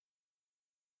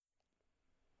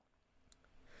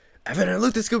Evan and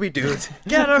Luke the Scooby Dudes,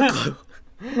 get a clue.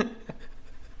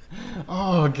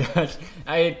 Oh gosh,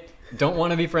 I don't want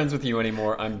to be friends with you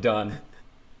anymore. I'm done.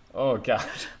 Oh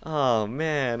gosh. Oh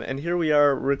man, and here we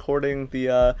are recording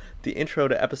the intro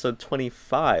to episode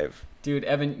 25. Dude,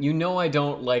 Evan, you know I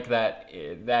don't like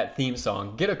that theme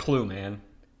song. Get a clue, man.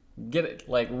 Get it,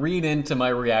 like, read into my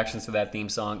reactions to that theme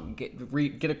song.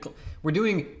 We're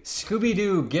doing Scooby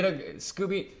Doo. Get a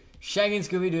Scooby, Shaggy and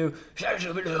Scooby Doo. Shaggy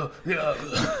Scooby Doo.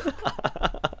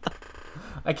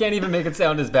 I can't even make it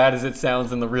sound as bad as it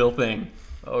sounds in the real thing.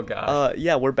 Oh gosh.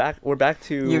 Yeah, we're back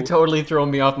to You've totally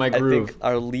thrown me off my groove. I think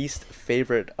our least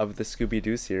favorite of the Scooby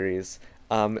Doo series.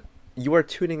 You are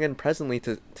tuning in presently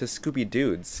to Scooby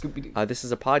Dudes. Scooby-Doo. This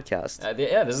is a podcast.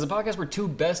 This is a podcast where two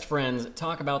best friends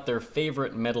talk about their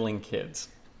favorite meddling kids.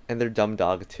 And their dumb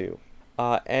dog too.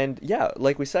 And yeah,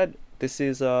 like we said, this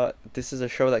is a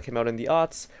show that came out in the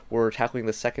aughts. We're tackling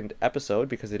the second episode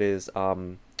because it is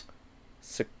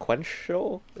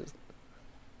sequential,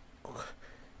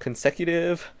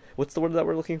 consecutive. What's the word that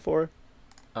we're looking for?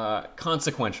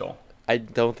 Consequential. I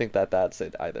don't think that's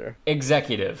it either.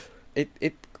 Executive.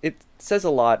 It says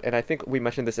a lot, and I think we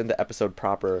mentioned this in the episode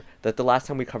proper, that the last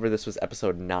time we covered this was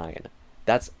episode 9.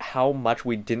 That's how much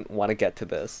we didn't want to get to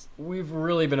this. We've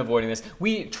really been avoiding this.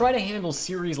 We try to handle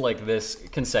series like this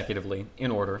consecutively,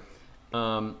 in order,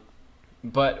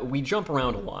 but we jump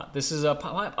around a lot. This is a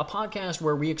podcast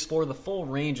where we explore the full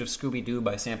range of Scooby-Doo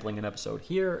by sampling an episode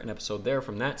here, an episode there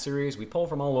from that series. We pull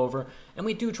from all over, and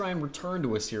we do try and return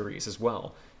to a series as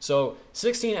well. So,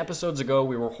 16 episodes ago,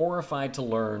 we were horrified to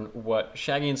learn what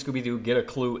Shaggy and Scooby-Doo Get a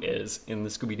Clue is in the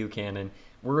Scooby-Doo canon.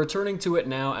 We're returning to it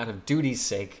now out of duty's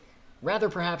sake, rather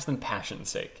perhaps than passion's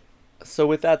sake. So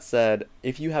with that said,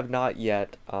 if you have not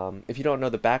yet, if you don't know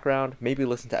the background, maybe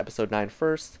listen to episode 9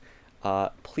 first.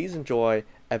 Please enjoy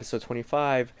episode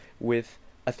 25 with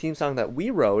a theme song that we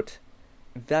wrote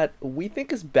that we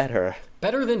think is better.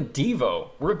 Better than Devo.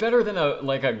 We're better than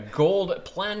a gold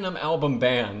platinum album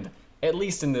band, at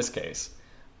least in this case.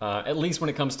 At least when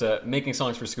it comes to making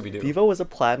songs for Scooby-Doo. Devo was a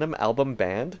platinum album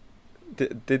band?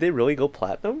 Did they really go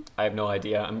platinum? I have no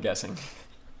idea. I'm guessing.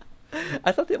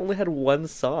 I thought they only had one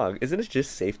song. Isn't it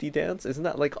just Safety Dance? Isn't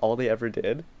that like all they ever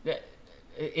did? Yeah.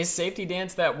 Is Safety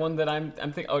Dance that one that I'm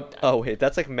thinking? Oh wait,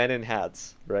 that's like Men in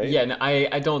Hats, right? Yeah, no,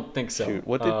 I don't think so. Shoot,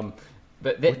 what did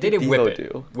but they did Devo Whip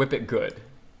It. do? Whip It Good.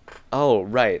 Oh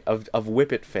right, of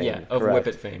Whip It fame. Yeah, of correct. Whip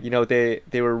It fame. You know, they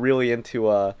were really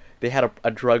into they had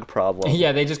a drug problem.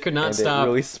 Yeah, they just could not and stop. It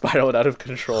really spiraled out of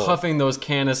control. Huffing those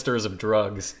canisters of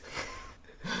drugs.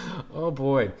 Oh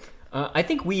boy. I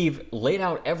think we've laid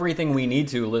out everything we need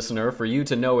to, listener, for you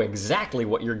to know exactly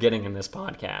what you're getting in this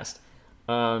podcast.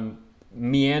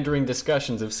 Meandering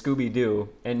discussions of Scooby-Doo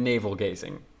and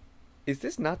navel-gazing. Is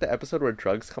this not the episode where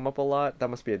drugs come up a lot? That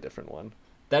must be a different one.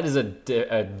 That is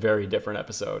a very different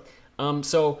episode.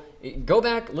 So go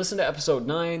back, listen to episode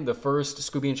 9, the first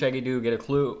Scooby and Shaggy Doo Get a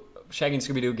Clue. Shaggy and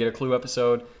Scooby-Doo Get a Clue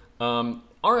episode.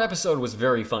 Our episode was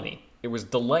very funny. It was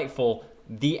delightful.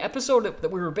 The episode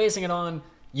that we were basing it on,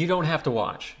 you don't have to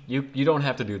watch. You don't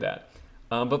have to do that.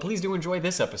 But please do enjoy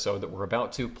this episode that we're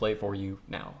about to play for you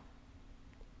now.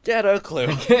 Get a clue.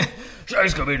 Shaggy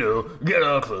Scooby-Doo, get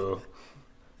a clue.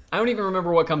 I don't even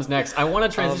remember what comes next. I want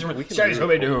to transition from Shaggy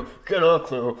Scooby-Doo, get a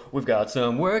clue. We've got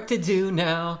some work to do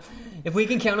now. If we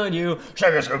can count on you,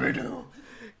 Shaggy Scooby-Doo.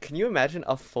 Can you imagine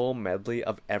a full medley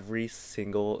of every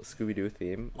single Scooby-Doo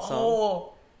theme song?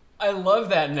 Oh, I love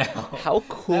that now. How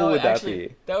cool would that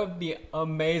be? That would be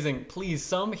amazing. Please,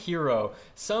 some hero,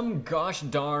 some gosh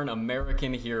darn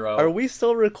American hero. Are we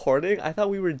still recording? I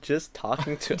thought we were just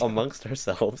talking to amongst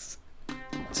ourselves.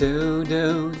 Two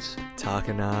dudes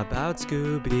talking about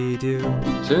Scooby-Doo.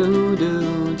 Two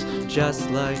dudes just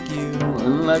like you.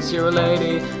 Unless you're a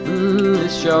lady,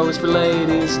 this show is for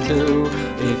ladies too.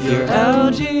 If you're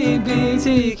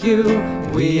LGBTQ,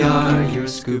 we are your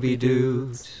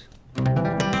Scooby-Doos.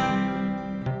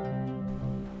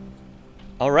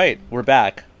 All right, we're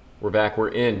back. We're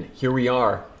in. Here we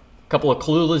are. A couple of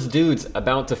clueless dudes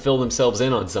about to fill themselves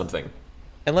in on something.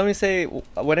 And let me say,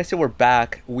 when I say we're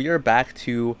back, we are back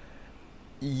to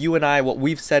you and I, what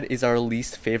we've said is our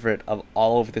least favorite of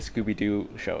all of the Scooby-Doo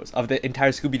shows, of the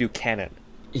entire Scooby-Doo canon.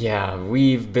 Yeah,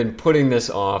 we've been putting this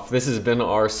off. This has been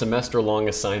our semester-long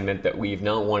assignment that we've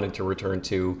not wanted to return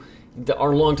to.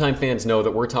 Our longtime fans know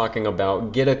that we're talking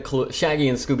about Get a Clue, Shaggy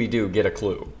and Scooby-Doo Get a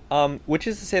Clue. Which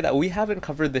is to say that we haven't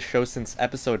covered this show since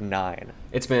episode 9.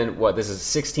 It's been, this is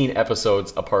 16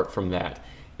 episodes apart from that.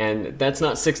 And that's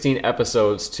not 16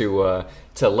 episodes to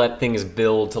let things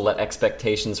build, to let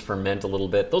expectations ferment a little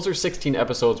bit. Those are 16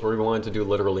 episodes where we wanted to do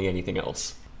literally anything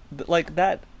else. Like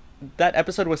that that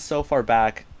episode was so far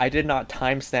back, I did not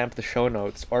timestamp the show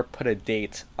notes or put a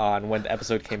date on when the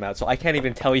episode came out, so I can't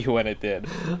even tell you when it did.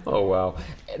 Oh, wow.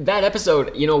 That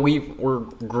episode, we're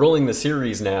grilling the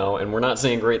series now, and we're not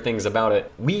saying great things about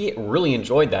it. We really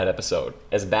enjoyed that episode,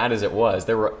 as bad as it was.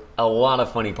 There were a lot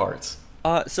of funny parts.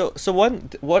 So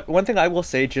one thing I will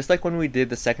say, just like when we did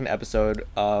the second episode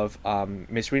of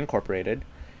Mystery Incorporated,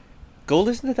 go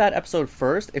listen to that episode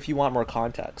first if you want more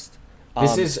context.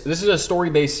 This is a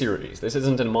story-based series. This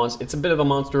isn't it's a bit of a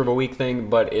monster of a week thing,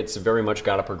 but it's very much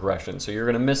got a progression. So you're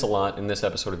going to miss a lot in this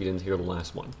episode if you didn't hear the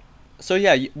last one. So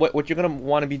yeah, what you're going to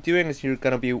want to be doing is you're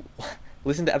going to be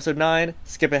listen to episode 9,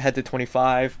 skip ahead to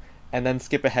 25, and then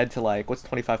skip ahead to what's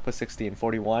 25 plus 16?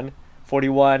 41?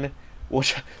 41. We'll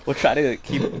try to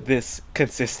keep this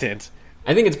consistent.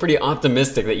 I think it's pretty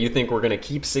optimistic that you think we're going to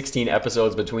keep 16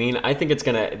 episodes between. I think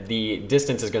the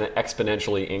distance is going to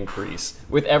exponentially increase.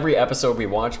 With every episode we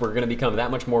watch, we're going to become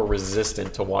that much more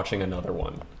resistant to watching another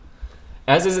one.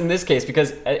 As is in this case,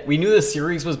 because we knew the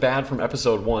series was bad from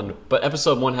episode 1, but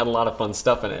episode 1 had a lot of fun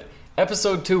stuff in it.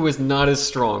 Episode 2 was not as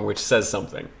strong, which says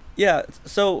something. Yeah,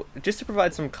 so just to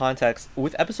provide some context,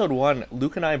 with episode 1,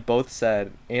 Luke and I both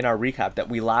said in our recap that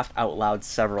we laughed out loud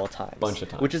several times. Bunch of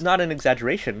times. Which is not an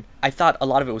exaggeration. I thought a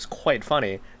lot of it was quite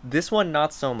funny. This one,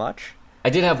 not so much. I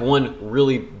did have one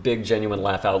really big, genuine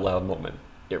laugh out loud moment.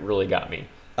 It really got me.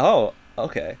 Oh,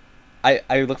 okay.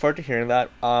 I look forward to hearing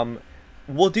that.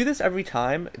 We'll do this every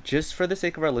time, just for the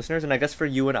sake of our listeners, and I guess for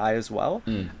you and I as well.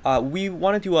 We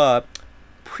want to do a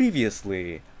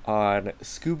previously on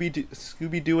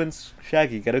Scooby-Doo and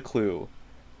Shaggy Get a Clue.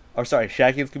 Or sorry,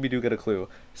 Shaggy and Scooby-Doo Get a Clue.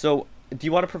 So, do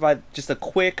you want to provide just a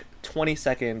quick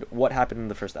 20-second what happened in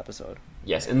the first episode?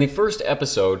 Yes, in the first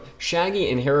episode, Shaggy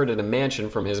inherited a mansion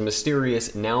from his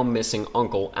mysterious, now-missing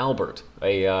uncle, Albert,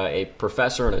 a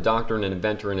professor and a doctor and an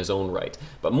inventor in his own right.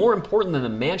 But more important than the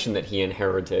mansion that he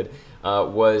inherited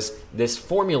was this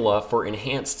formula for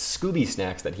enhanced Scooby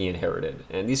snacks that he inherited.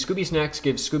 And these Scooby snacks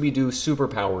give Scooby-Doo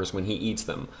superpowers when he eats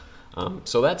them.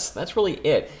 So that's really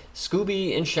it.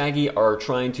 Scooby and Shaggy are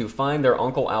trying to find their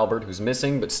Uncle Albert, who's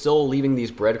missing, but still leaving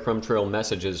these breadcrumb trail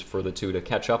messages for the two to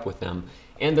catch up with them.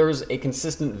 And there's a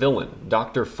consistent villain,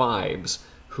 Dr. Phibes,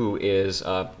 who is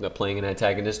playing an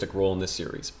antagonistic role in this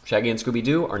series. Shaggy and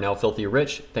Scooby-Doo are now filthy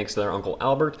rich, thanks to their Uncle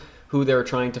Albert, who they're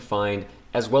trying to find,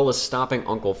 as well as stopping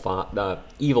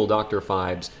evil Dr.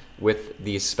 Phibes with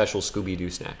these special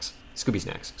Scooby snacks.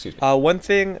 Excuse me. One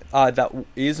thing that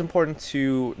is important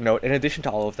to note, in addition to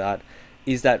all of that,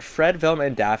 is that Fred, Velma,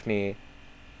 and Daphne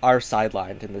are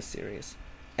sidelined in this series.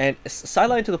 And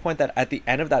sidelined to the point that at the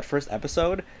end of that first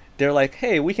episode, they're like,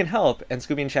 hey, we can help. And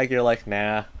Scooby and Shaggy are like,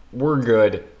 nah. We're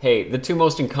good. Hey, the two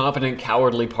most incompetent,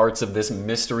 cowardly parts of this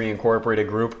Mystery Incorporated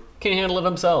group can handle it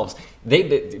themselves.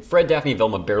 Fred, Daphne, and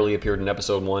Velma barely appeared in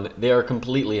episode 1. They are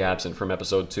completely absent from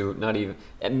episode 2. Not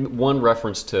even one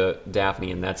reference to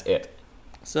Daphne, and that's it.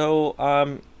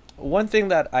 So, one thing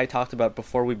that I talked about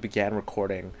before we began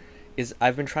recording is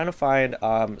I've been trying to find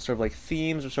sort of like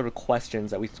themes or sort of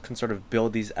questions that we can sort of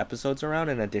build these episodes around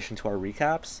in addition to our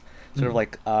recaps. Sort of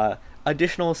like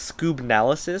additional Scoob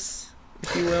analysis,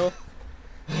 if you will.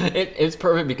 It's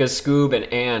perfect because Scoob and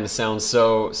Anne sound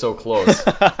so close.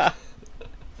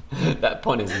 That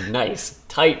pun is nice.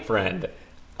 Tight, friend.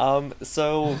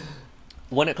 So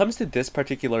when it comes to this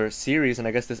particular series, and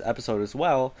I guess this episode as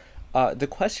well, the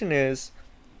question is,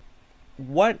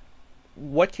 what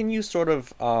can you sort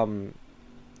of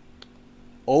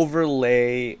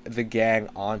overlay the gang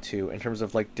onto in terms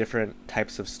of like different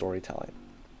types of storytelling?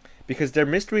 Because they're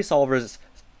mystery solvers,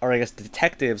 or I guess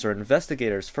detectives or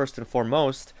investigators first and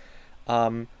foremost,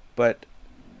 but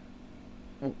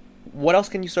what else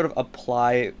can you sort of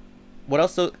apply?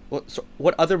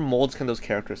 What other molds can those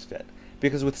characters fit?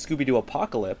 Because with Scooby-Doo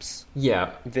Apocalypse,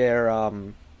 yeah, they're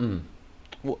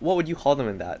what would you call them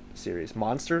in that series?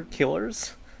 Monster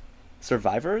killers,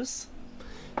 survivors?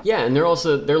 Yeah, and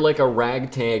they're like a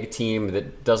ragtag team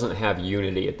that doesn't have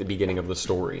unity at the beginning of the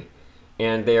story,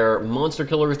 and they're monster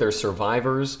killers. They're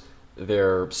survivors.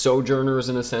 They're sojourners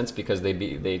in a sense because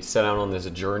they set out on this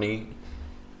journey,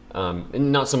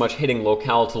 and not so much hitting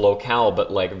locale to locale,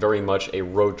 but like very much a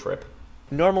road trip.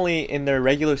 Normally, in their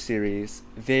regular series,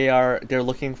 they're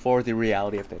looking for the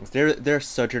reality of things. They're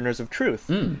sojourners of truth.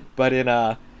 But in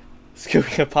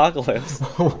Scooby Apocalypse,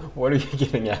 what are you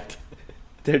getting at?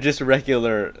 They're just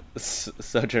regular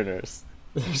sojourners.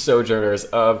 They're sojourners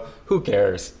of who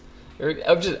cares?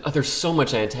 There's so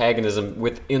much antagonism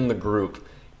within the group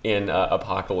in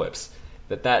Apocalypse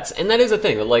that is a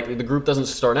thing. Like the group doesn't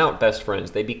start out best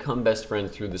friends; they become best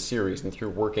friends through the series and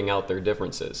through working out their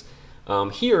differences.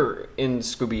 Here in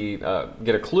Scooby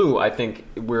Get a Clue, I think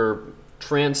we're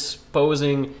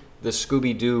transposing the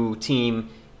Scooby-Doo team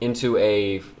into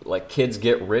a like kids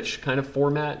get rich kind of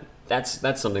format.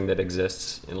 That's something that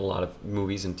exists in a lot of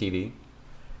movies and TV.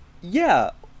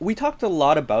 Yeah, we talked a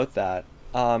lot about that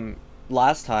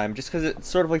last time, just because it's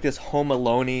sort of like this Home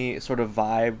Alone-y sort of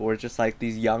vibe, where it's just like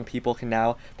these young people they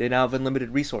now have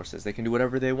unlimited resources. They can do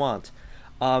whatever they want.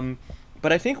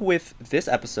 But I think with this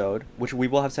episode, which we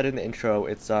will have said in the intro,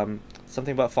 it's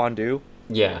something about fondue.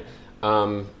 Yeah,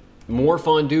 more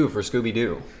fondue for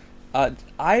Scooby-Doo.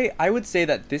 I would say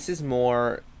that this is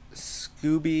more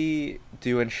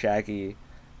Scooby-Doo and Shaggy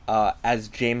as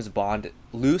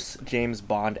loose James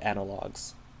Bond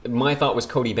analogs. My thought was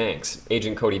Cody Banks,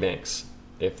 Agent Cody Banks,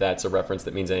 if that's a reference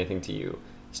that means anything to you,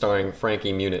 starring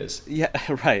Frankie Muniz. Yeah,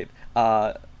 right.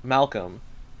 Malcolm,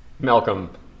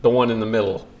 the one in the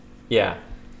middle. Yeah.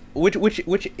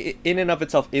 which in and of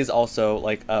itself is also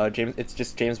like James. It's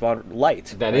just James Bond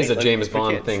light. That right? is a like, James for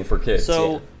Bond kids. thing for kids.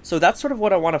 So yeah. so that's sort of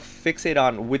what I want to fixate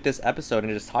on with this episode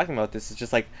and just talking about this. Is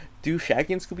just like, do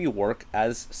Shaggy and Scooby work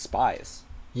as spies?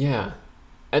 Yeah.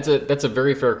 That's a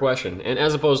very fair question. And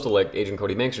as opposed to like Agent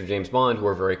Cody Banks or James Bond, who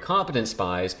are very competent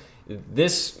spies,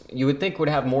 this you would think would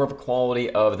have more of a quality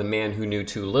of The Man Who Knew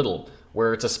Too Little,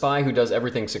 where it's a spy who does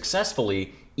everything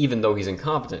successfully even though he's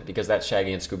incompetent, because that's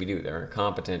Shaggy and Scooby-Doo. They're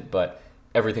incompetent, but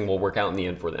everything will work out in the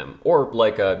end for them. Or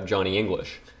like Johnny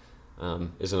English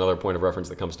is another point of reference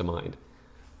that comes to mind.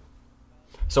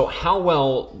 So how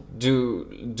well do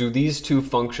these two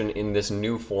function in this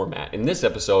new format? In this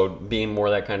episode, being more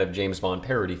that kind of James Bond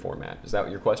parody format. Is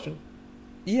that your question?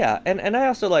 Yeah, and I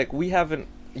also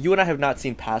you and I have not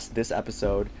seen past this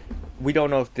episode. We don't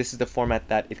know if this is the format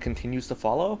that it continues to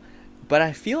follow, but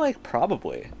I feel like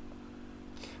probably.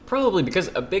 Probably, because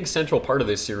a big central part of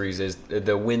this series is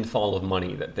the windfall of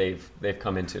money that they've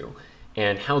come into,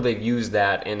 and how they've used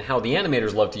that, and how the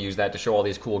animators love to use that to show all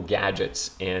these cool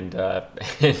gadgets and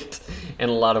and a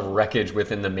lot of wreckage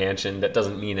within the mansion that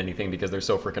doesn't mean anything because they're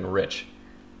so freaking rich,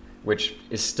 which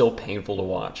is still painful to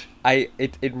watch.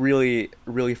 It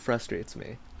really frustrates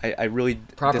me. I really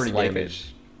Property dislike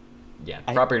damage. it. Yeah,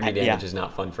 property damage yeah. is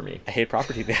not fun for me. I hate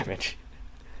property damage.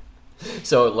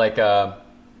 So like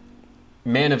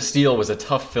Man of Steel was a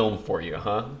tough film for you,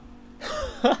 huh?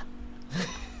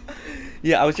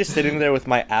 Yeah, I was just sitting there with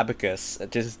my abacus,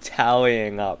 just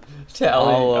tallying up.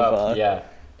 Yeah.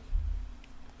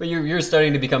 But you're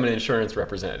studying to become an insurance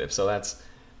representative, so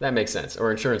that makes sense,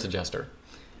 or insurance adjuster.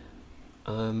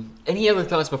 Any other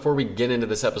thoughts before we get into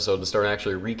this episode and start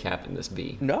actually recapping this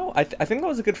B? No, I think that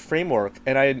was a good framework,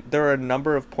 and there are a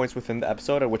number of points within the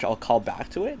episode at which I'll call back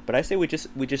to it. But I say we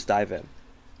just dive in.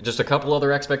 Just a couple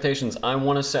other expectations I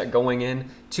want to set going in.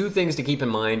 Two things to keep in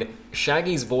mind.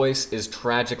 Shaggy's voice is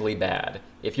tragically bad.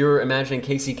 If you're imagining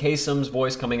Casey Kasem's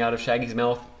voice coming out of Shaggy's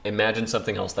mouth, imagine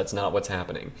something else. That's not what's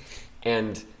happening.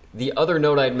 And the other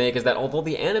note I'd make is that although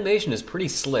the animation is pretty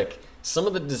slick, some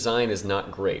of the design is not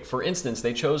great. For instance,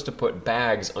 they chose to put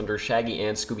bags under Shaggy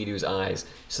and Scooby-Doo's eyes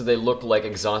so they look like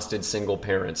exhausted single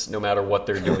parents, no matter what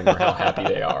they're doing or how happy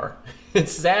they are.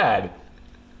 It's sad.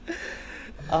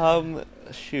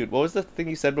 Shoot, what was the thing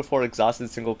you said before exhausted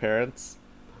single parents?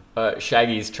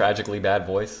 Shaggy's tragically bad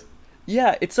voice.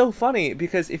 Yeah, it's so funny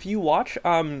because if you watch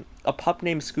A Pup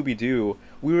Named Scooby-Doo,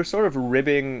 we were sort of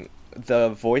ribbing the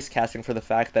voice casting for the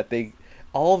fact that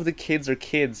all of the kids are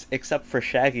kids except for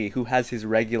Shaggy, who has his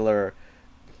regular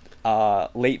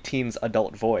late teens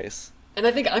adult voice. And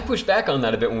I think I pushed back on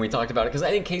that a bit when we talked about it, because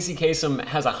I think Casey Kasem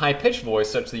has a high-pitched voice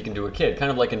such that you can do a kid.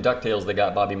 Kind of like in DuckTales, they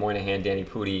got Bobby Moynihan, Danny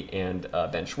Pudi, and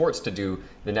Ben Schwartz to do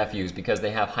the nephews because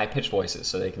they have high-pitched voices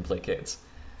so they can play kids.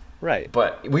 Right.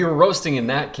 But we were roasting in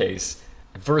that case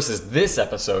versus this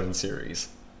episode and series.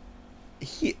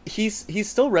 He's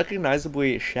still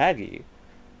recognizably Shaggy,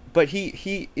 but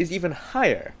he is even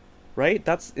higher, right?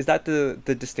 Is that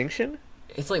the distinction?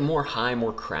 It's like more high,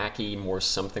 more cracky, more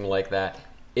something like that.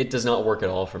 It does not work at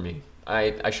all for me.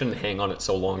 I shouldn't hang on it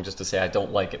so long just to say I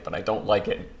don't like it, but I don't like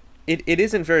it. It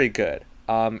isn't very good.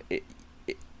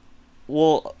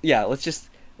 Well, yeah. Let's just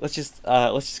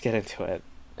get into it.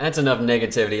 That's enough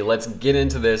negativity. Let's get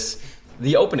into this.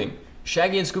 The opening.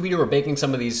 Shaggy and Scooby-Doo are baking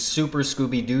some of these Super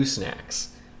Scooby-Doo snacks.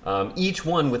 Each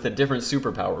one with a different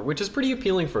superpower, which is pretty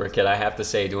appealing for a kid, I have to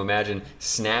say, to imagine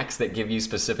snacks that give you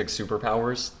specific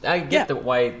superpowers. I get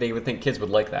why they would think kids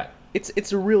would like that.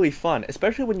 It's really fun,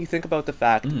 especially when you think about the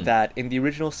fact that in the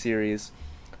original series,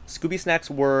 Scooby Snacks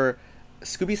were to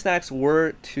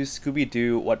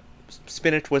Scooby-Doo what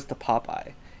spinach was to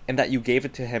Popeye, and that you gave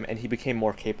it to him and he became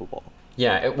more capable.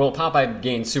 Yeah, well, Popeye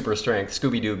gained super strength.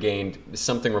 Scooby-Doo gained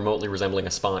something remotely resembling a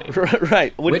spine.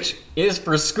 Right. Which is,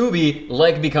 for Scooby,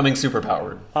 like becoming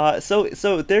superpowered.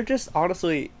 So they're just,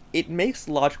 honestly, it makes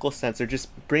logical sense. They're just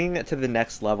bringing it to the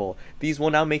next level. These will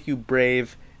now make you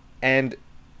brave, and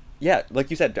yeah,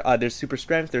 like you said, there's super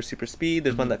strength, there's super speed,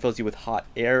 there's one that fills you with hot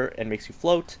air and makes you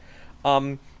float.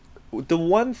 The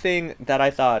one thing that I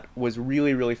thought was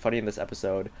really, really funny in this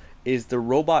episode is the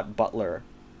robot butler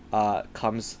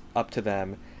comes up to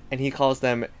them, and he calls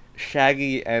them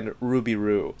Shaggy and Ruby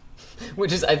Roo.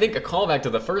 Which is, I think, a callback to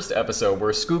the first episode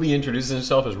where Scooby introduces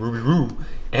himself as Ruby Roo,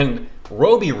 and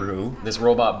Roby Roo, this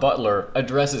robot butler,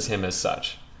 addresses him as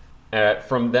such.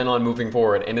 From then on moving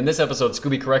forward. And in this episode,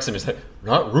 Scooby corrects him and says,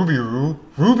 not Ruby Roo,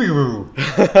 Ruby Roo.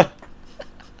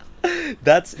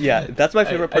 That's my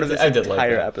favorite part of this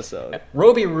entire episode.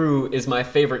 Roby Roo is my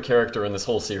favorite character in this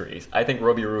whole series. I think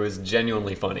Roby Roo is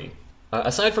genuinely funny.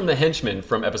 Aside from the henchman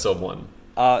from episode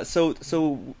 1.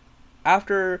 So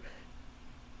after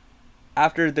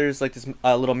there's like this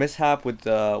little mishap with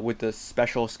the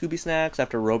special Scooby snacks,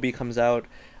 after Roby comes out,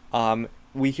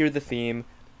 we hear the theme.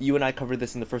 You and I covered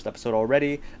this in the first episode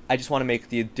already. I just want to make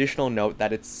the additional note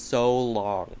that it's so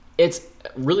long. It's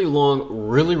really long,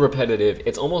 really repetitive.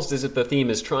 It's almost as if the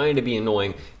theme is trying to be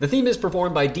annoying. The theme is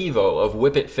performed by Devo of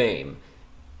Whip It fame.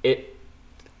 It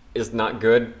is not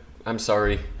good. I'm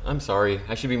sorry.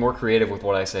 I should be more creative with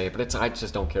what I say, but I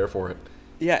just don't care for it.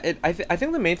 Yeah, I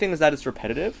think the main thing is that it's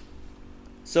repetitive.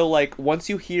 So like once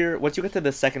you get to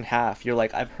the second half, you're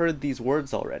like, I've heard these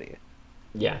words already.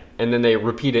 Yeah, and then they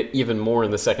repeat it even more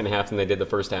in the second half than they did the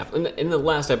first half. In the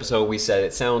last episode, we said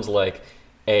it sounds like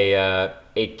a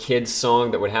kid's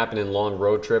song that would happen in long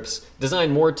road trips,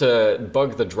 designed more to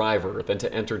bug the driver than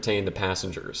to entertain the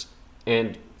passengers.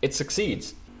 And it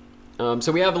succeeds.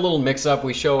 So we have a little mix-up.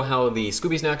 We show how the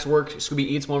Scooby snacks work. Scooby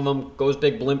eats one of them, goes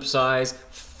big blimp size,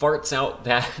 farts out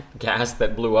that gas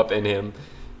that blew up in him.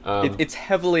 It's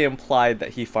heavily implied that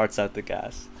he farts out the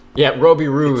gas. Yeah, Roby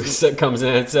Roo comes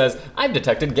in and says, I've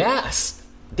detected gas.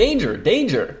 Danger,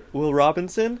 danger. Will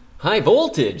Robinson? High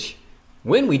voltage.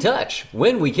 When we touch,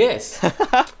 when we kiss.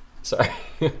 Sorry.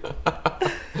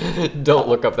 Don't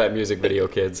look up that music video,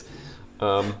 kids.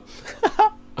 I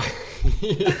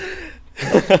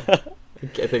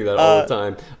think that all the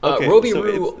time. Okay, Roby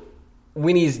Roo,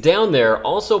 when he's down there,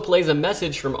 also plays a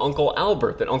message from Uncle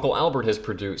Albert that Uncle Albert has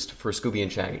produced for Scooby and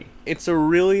Shaggy. It's a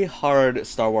really hard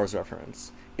Star Wars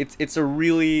reference. It's a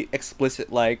really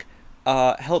explicit, like,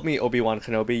 help me, Obi-Wan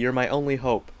Kenobi, you're my only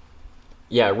hope.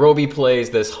 Yeah, Roby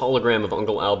plays this hologram of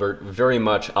Uncle Albert, very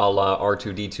much a la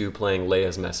R2-D2 playing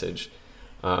Leia's message.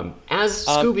 As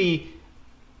Scooby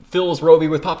fills Roby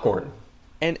with popcorn.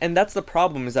 And that's the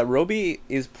problem, is that Roby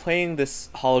is playing this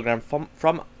hologram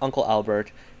from Uncle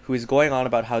Albert, who is going on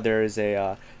about how there's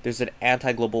an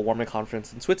anti-global warming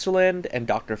conference in Switzerland, and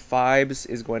Dr. Phibes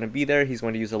is going to be there. He's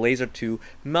going to use a laser to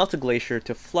melt a glacier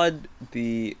to flood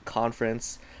the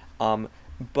conference.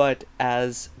 But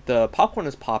as the popcorn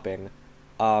is popping,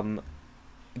 the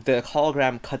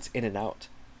hologram cuts in and out.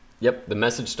 Yep, the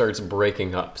message starts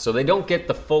breaking up. So they don't get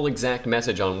the full exact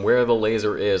message on where the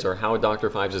laser is or how Dr.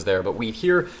 Phibes is there, but we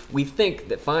think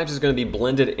that Phibes is going to be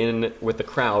blended in with the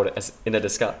crowd as in a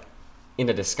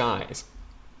disguise.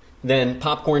 Then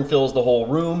popcorn fills the whole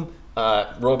room.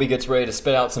 Roby gets ready to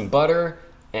spit out some butter,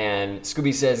 and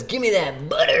Scooby says, "Give me that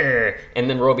butter!" And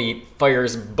then Roby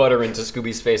fires butter into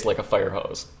Scooby's face like a fire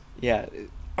hose. Yeah,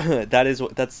 that's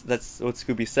what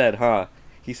Scooby said, huh?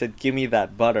 He said, "Give me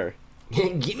that butter."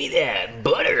 Give me that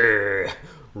butter!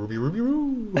 Ruby, Ruby,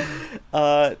 Roo!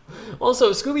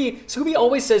 Also, Scooby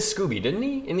always says Scooby, didn't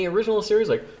he? In the original series,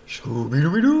 like,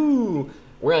 Scooby-Dooby-Doo!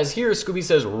 Whereas here, Scooby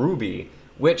says Ruby,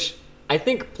 which I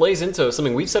think plays into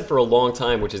something we've said for a long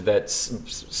time, which is that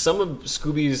some of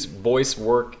Scooby's voice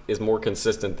work is more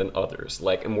consistent than others,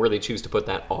 like, and where they choose to put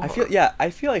that on. I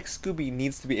feel like Scooby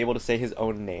needs to be able to say his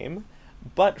own name.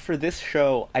 But for this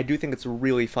show, I do think it's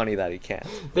really funny that he can't.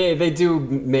 They do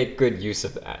make good use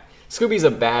of that. Scooby's a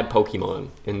bad Pokemon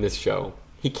in this show.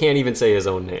 He can't even say his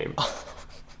own name.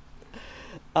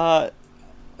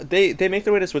 They make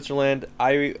their way to Switzerland.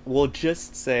 I will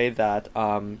just say that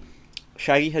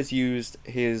Shaggy has used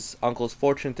his uncle's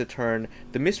fortune to turn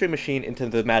the Mystery Machine into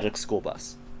the Magic School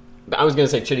Bus. I was going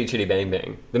to say Chitty Chitty Bang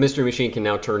Bang. The Mystery Machine can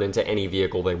now turn into any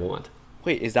vehicle they want.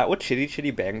 Wait, is that what Chitty Chitty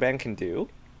Bang Bang can do?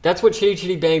 That's what Chitty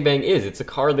Chitty Bang Bang is. It's a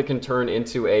car that can turn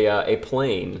into a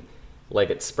plane.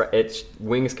 Like its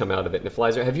wings come out of it and it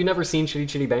flies. Have you never seen Chitty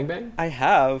Chitty Bang Bang? I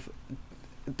have.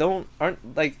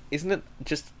 Isn't it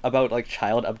just about like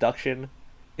child abduction?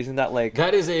 Isn't that like...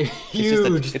 That is a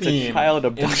huge theme. It's a child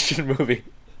abduction movie.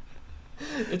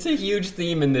 It's a huge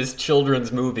theme in this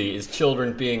children's movie, is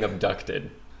children being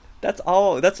abducted. That's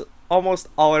almost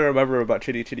all I remember about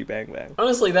Chitty Chitty Bang Bang.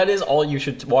 Honestly, that is all you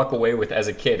should walk away with as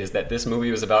a kid, is that this movie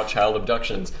was about child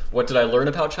abductions. What did I learn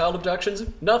about child abductions?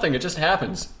 Nothing, it just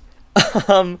happens.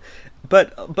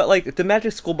 But like the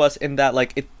Magic School Bus, in that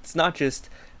like it's not just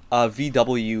a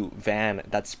VW van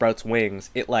that sprouts wings.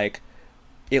 It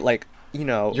you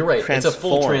know, You're right, it's a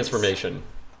full transforms. transformation.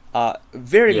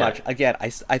 Very Yeah. much. Again,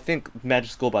 I think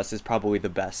Magic School Bus is probably the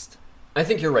best. I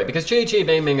think you're right, because Chitty Chitty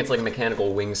Bang Bang, it's like a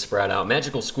mechanical wing spread out.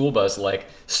 Magical School Bus, like,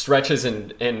 stretches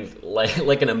and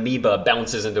like an amoeba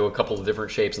bounces into a couple of different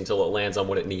shapes until it lands on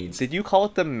what it needs. Did you call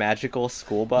it the Magical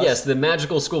School Bus? Yes, the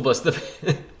Magical School Bus,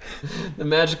 the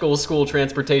Magical School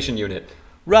Transportation Unit.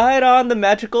 Ride on the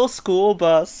Magical School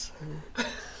Bus.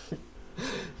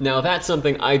 Now, that's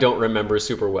something I don't remember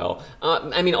super well.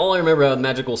 I mean, all I remember about the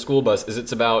Magical School Bus is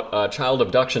it's about child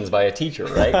abductions by a teacher,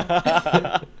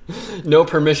 right? No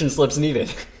permission slips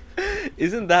needed.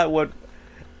 Isn't that what?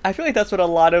 I feel like that's what a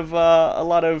lot of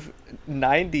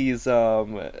 '90s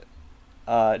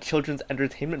children's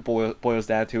entertainment boils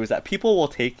down to, is that people will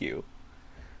take you.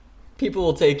 People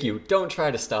will take you. Don't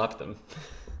try to stop them.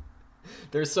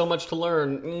 There's so much to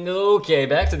learn. Okay,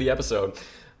 back to the episode.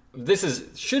 This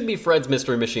should be Fred's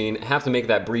Mystery Machine. Have to make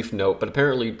that brief note, but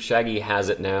apparently Shaggy has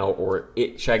it now, or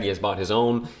Shaggy has bought his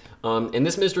own. And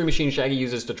this Mystery Machine Shaggy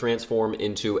uses to transform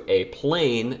into a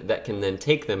plane that can then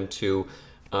take them to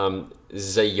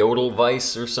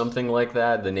Zayodelweiss or something like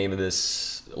that, the name of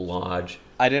this lodge.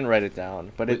 I didn't write it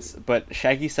down, but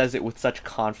Shaggy says it with such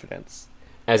confidence.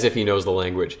 As if he knows the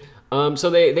language. So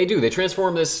they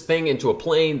transform this thing into a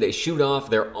plane, they shoot off,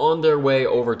 they're on their way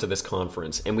over to this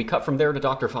conference, and we cut from there to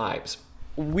Dr. Phibes.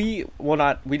 We don't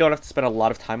have to spend a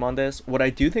lot of time on this. What I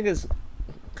do think is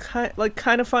kind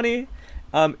of funny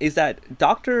is that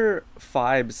Dr.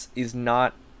 Phibes is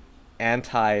not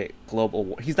anti-global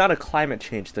war. He's not a climate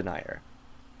change denier.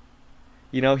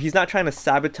 You know, he's not trying to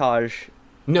sabotage.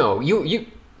 No, you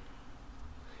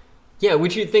yeah,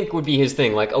 which you'd think would be his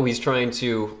thing, like, oh, he's trying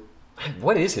to...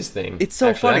 What is his thing? It's so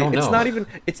Actually, I funny. don't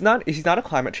know. He's not a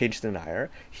climate change denier.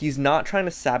 He's not trying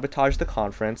to sabotage the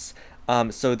conference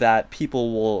so that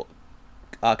people will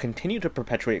continue to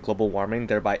perpetuate global warming,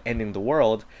 thereby ending the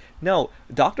world. No,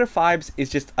 Dr. Phibes is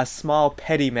just a small,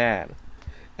 petty man.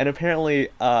 And apparently,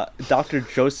 Dr.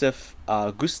 Joseph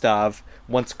Gustav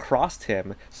once crossed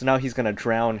him, so now he's going to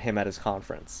drown him at his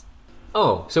conference.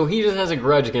 Oh, so he just has a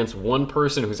grudge against one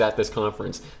person who's at this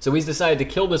conference. So he's decided to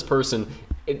kill this person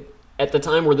at the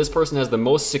time where this person has the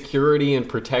most security and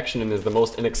protection and is the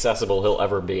most inaccessible he'll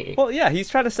ever be. Well, yeah, he's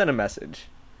trying to send a message.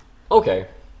 Okay.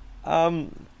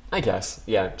 I guess,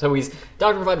 yeah. So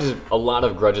Dr. Phibes has a lot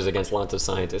of grudges against lots of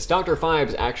scientists. Dr.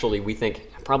 Phibes, actually, we think,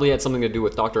 probably had something to do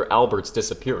with Dr. Albert's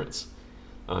disappearance,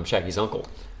 Shaggy's uncle.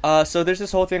 So there's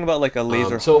this whole thing about like a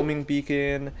laser homing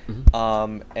beacon,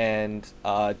 and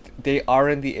they are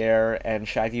in the air, and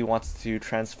Shaggy wants to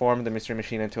transform the Mystery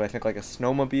Machine into, I think, like a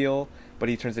snowmobile, but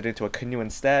he turns it into a canoe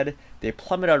instead. They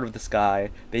plummet out of the sky,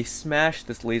 they smash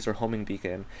this laser homing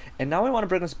beacon, and now I want to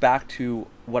bring us back to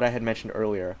what I had mentioned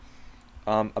earlier,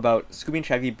 about Scooby and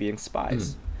Shaggy being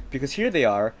spies. Because here they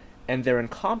are, and their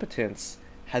incompetence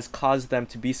has caused them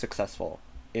to be successful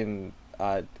in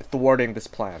thwarting this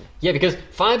plan. Yeah, because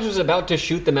Phibes was about to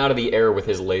shoot them out of the air with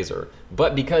his laser,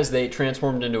 but because they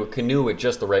transformed into a canoe at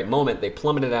just the right moment, they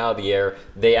plummeted out of the air,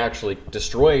 they actually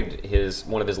destroyed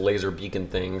one of his laser beacon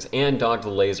things, and dodged the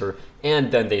laser,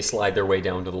 and then they slide their way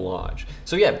down to the lodge.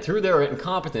 So yeah, through their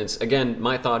incompetence, again,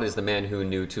 my thought is The Man Who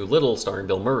Knew Too Little, starring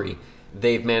Bill Murray,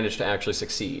 they've managed to actually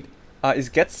succeed. Is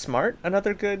Get Smart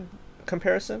another good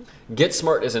comparison? Get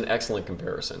Smart is an excellent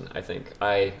comparison, I think.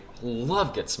 I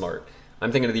love Get Smart.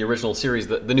 I'm thinking of the original series.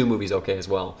 The new movie's okay as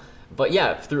well. But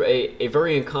yeah, through a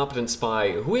very incompetent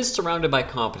spy who is surrounded by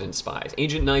competent spies.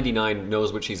 Agent 99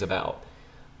 knows what she's about.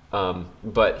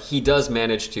 But he does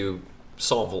manage to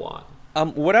solve a lot.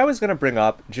 What I was going to bring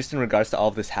up, just in regards to all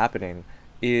of this happening,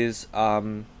 is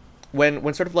when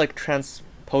sort of like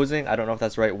transposing, I don't know if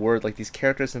that's the right word, like these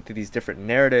characters into these different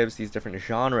narratives, these different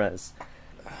genres,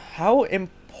 how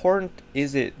important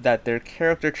is it that their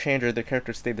character change or their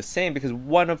characters stay the same? Because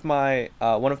one of my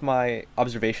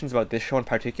observations about this show in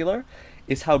particular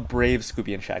is how brave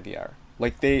Scooby and Shaggy are.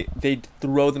 Like they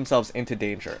throw themselves into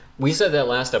danger. We said that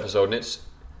last episode, and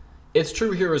it's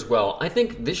true here as well. I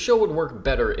think this show would work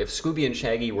better if Scooby and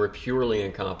Shaggy were purely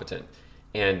incompetent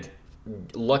and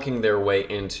lucking their way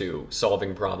into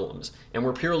solving problems, and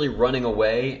we're purely running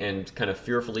away and kind of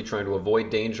fearfully trying to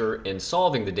avoid danger and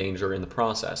solving the danger in the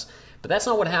process. But that's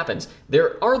not what happens.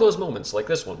 There are those moments like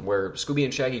this one where Scooby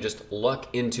and Shaggy just luck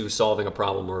into solving a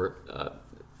problem or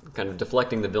kind of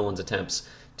deflecting the villain's attempts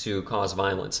to cause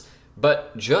violence.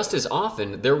 But just as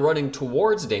often, they're running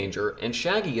towards danger, and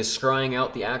Shaggy is scrying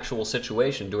out the actual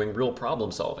situation, doing real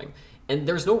problem solving. And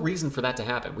there's no reason for that to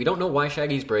happen. We don't know why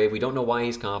Shaggy's brave. We don't know why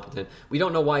he's competent. We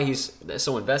don't know why he's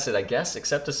so invested, I guess,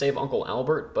 except to save Uncle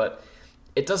Albert. But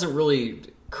it doesn't really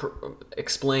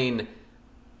explain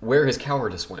where his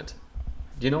cowardice went.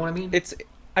 Do you know what I mean? It's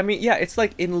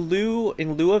like in lieu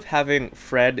of having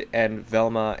Fred and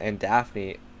Velma and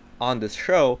Daphne on this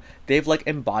show, they've like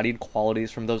embodied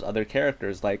qualities from those other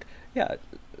characters. Like, yeah,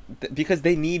 because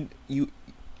they need you.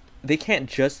 They can't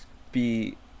just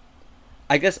be.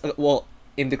 I guess, well,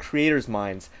 in the creators'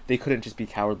 minds, they couldn't just be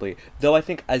cowardly. Though I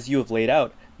think, as you have laid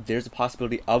out, there's a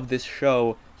possibility of this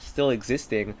show still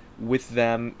existing with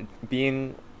them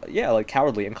being, like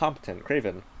cowardly, incompetent,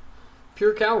 craven.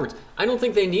 Pure cowards. I don't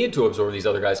think they need to absorb these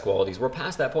other guys' qualities. We're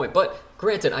past that point. But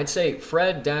granted, I'd say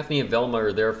Fred, Daphne, and Velma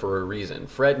are there for a reason.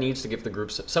 Fred needs to give the group...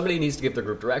 Somebody needs to give the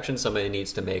group direction. Somebody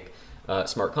needs to make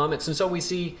smart comments. And so we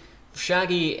see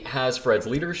Shaggy has Fred's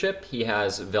leadership. He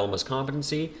has Velma's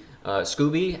competency.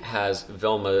 Scooby has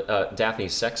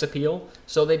Daphne's sex appeal.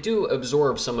 So they do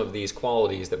absorb some of these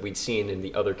qualities that we'd seen in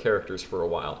the other characters for a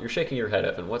while. You're shaking your head,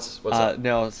 Evan. What's up?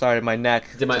 No, sorry, my neck.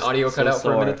 Did my audio cut out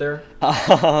for a minute there?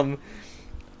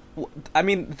 I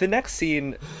mean, the next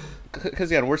scene, because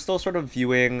again, we're still sort of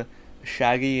viewing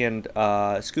Shaggy and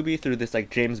Scooby through this like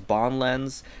James Bond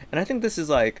lens, and I think this is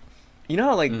like, you know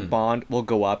how like Bond will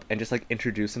go up and just like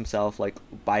introduce himself like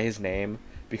by his name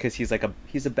because he's a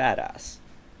badass.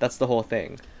 That's the whole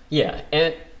thing. Yeah,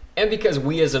 and because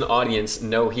we as an audience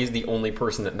know he's the only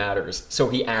person that matters, so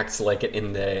he acts like it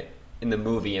in the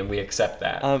movie, and we accept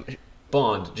that.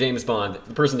 Bond, James Bond,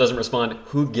 the person doesn't respond.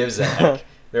 Who gives a heck?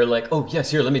 They're like, oh,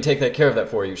 yes, here, let me take that care of that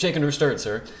for you. Shake and restart,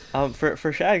 sir.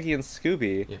 For Shaggy and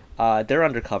Scooby, they're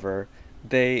undercover.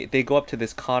 They go up to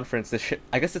this conference.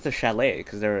 I guess it's a chalet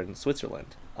because they're in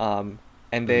Switzerland. And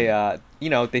they,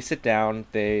 they sit down.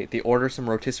 They order some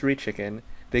rotisserie chicken.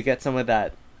 They get some of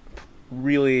that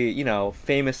really,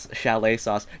 famous chalet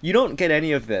sauce. You don't get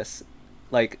any of this.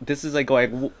 Like, this is like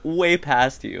going way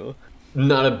past you.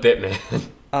 Not a bit, man.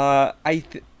 I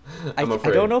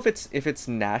don't know if it's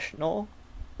national.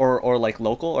 Or like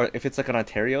local, or if it's like an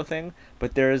Ontario thing,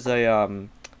 but there's a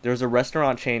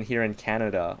restaurant chain here in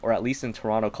Canada, or at least in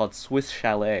Toronto, called Swiss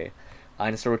Chalet,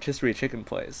 and it's a rotisserie chicken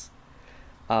place,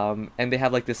 and they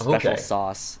have like this special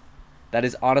sauce that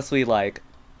is honestly like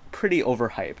pretty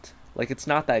overhyped. Like, it's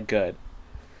not that good,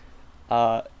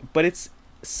 but it's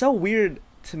so weird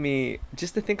to me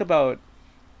just to think about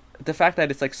the fact that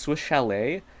it's like Swiss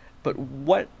Chalet, but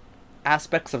what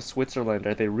aspects of Switzerland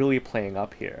are they really playing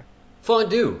up here?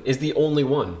 Fondue is the only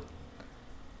one.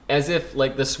 As if,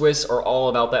 like, the Swiss are all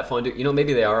about that fondue.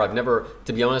 Maybe they are.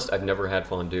 To be honest, I've never had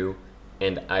fondue,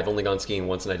 and I've only gone skiing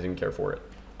once and I didn't care for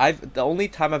it. The only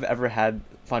time I've ever had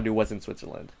fondue was in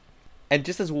Switzerland. And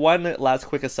just as one last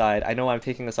quick aside, I know I'm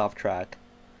taking us off track.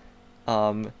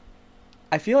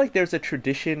 I feel like there's a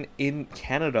tradition in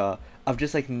Canada of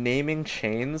just, like, naming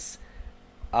chains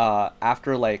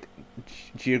after like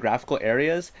geographical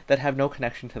areas that have no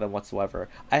connection to them whatsoever.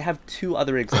 I have two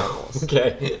other examples.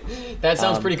 Okay, that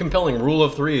sounds pretty compelling. Rule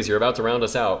of threes. You're about to round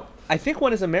us out. I think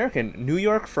one is American. New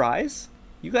York fries.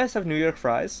 You guys have New York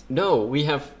fries? No, we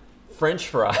have French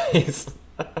fries.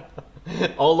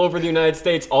 All over the United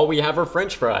States, all we have are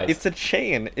French fries. It's a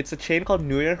chain. It's a chain called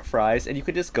New York Fries, and you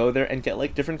could just go there and get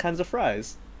like different kinds of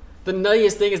fries. The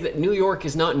nuttiest thing is that New York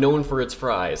is not known for its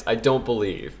fries. I don't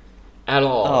believe. At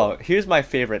all. Oh, here's my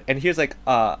favorite. And here's like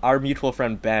our mutual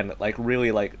friend Ben like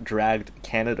really like dragged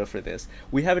Canada for this.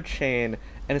 We have a chain,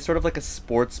 and it's sort of like a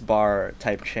sports bar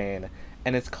type chain,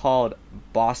 and it's called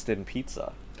Boston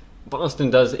Pizza.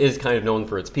 Boston is kind of known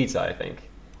for its pizza, I think.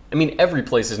 I mean, every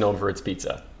place is known for its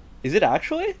pizza. Is it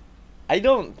actually? I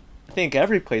don't think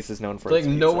every place is known for its pizza.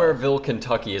 Like Nowhereville,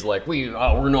 Kentucky is like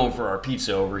we're known for our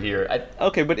pizza over here.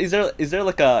 Okay, but is there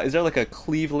like a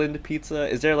Cleveland pizza?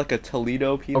 Is there like a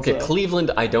Toledo pizza? Okay,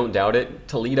 Cleveland, I don't doubt it.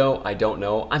 Toledo, I don't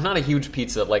know. I'm not a huge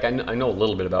pizza. Like I know a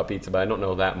little bit about pizza, but I don't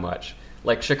know that much.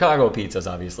 Like Chicago pizza is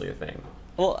obviously a thing.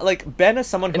 Well, like Ben is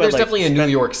someone who and there's definitely a New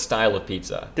York style of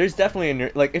pizza. There's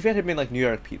definitely like if it had been like New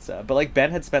York pizza, but like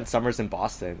Ben had spent summers in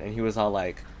Boston, and he was all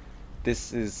like,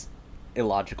 "This is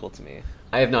illogical to me."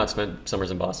 I have not spent summers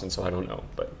in Boston, so I don't know.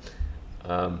 But,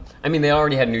 I mean, they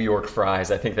already had New York fries.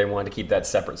 I think they wanted to keep that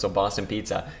separate, so Boston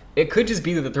pizza. It could just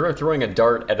be that they're throwing a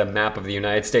dart at a map of the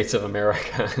United States of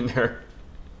America, and they're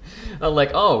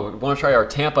like, oh, want to try our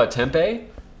Tampa Tempeh?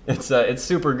 It's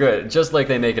super good, just like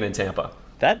they make it in Tampa.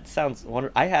 That sounds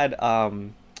wonderful. I had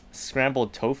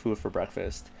scrambled tofu for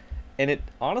breakfast, and it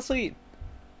honestly,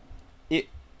 it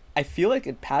I feel like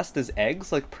it passed as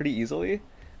eggs like pretty easily.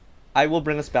 I will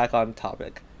bring us back on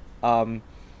topic.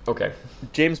 Okay.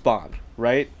 James Bond,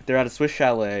 right? They're at a Swiss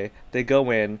chalet. They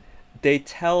go in. They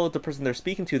tell the person they're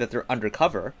speaking to that they're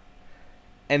undercover,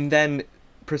 and then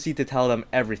proceed to tell them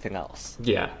everything else.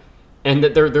 Yeah. And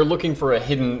that they're looking for a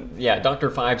hidden,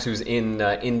 Dr. Phibes who's in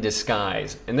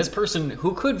disguise. And this person,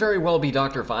 who could very well be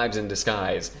Dr. Phibes in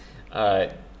disguise,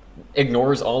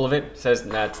 ignores all of it, says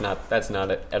that's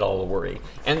not at all a worry.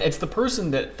 And it's the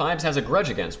person that Phibes has a grudge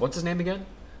against. What's his name again?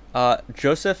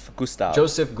 Joseph Gustav.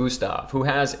 Joseph Gustav, who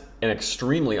has an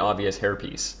extremely obvious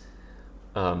hairpiece.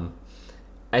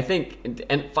 I think,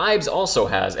 and Phibes also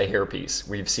has a hairpiece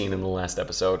we've seen in the last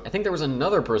episode. I think there was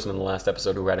another person in the last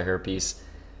episode who had a hairpiece.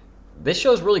 This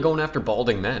show's really going after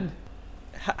balding men.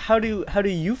 How do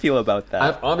you feel about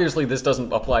that? Obviously, this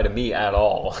doesn't apply to me at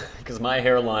all, because my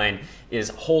hairline is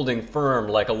holding firm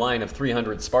like a line of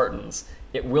 300 Spartans.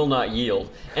 It will not yield.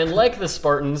 And like the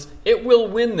Spartans, it will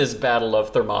win this battle of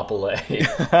Thermopylae.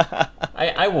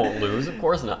 I won't lose, of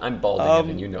course not. I'm balding,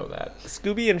 and you know that.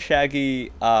 Scooby and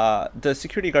Shaggy, the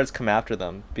security guards come after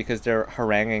them because they're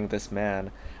haranguing this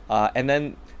man.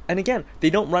 And again, they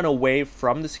don't run away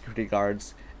from the security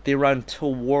guards. They run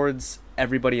towards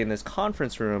everybody in this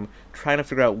conference room, trying to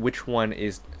figure out which one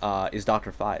is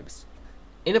Dr. Phibes.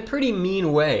 In a pretty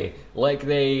mean way. Like,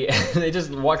 they just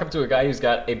walk up to a guy who's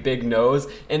got a big nose,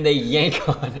 and they yank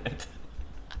on it.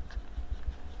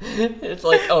 It's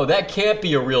like, oh, that can't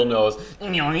be a real nose.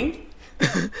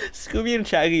 Scooby and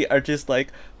Shaggy are just, like,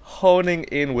 honing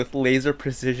in with laser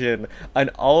precision on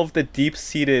all of the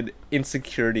deep-seated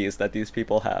insecurities that these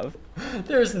people have.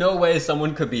 There's no way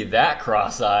someone could be that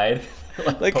cross-eyed.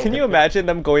 Like, can you imagine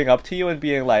them going up to you and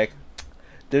being like,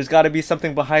 there's got to be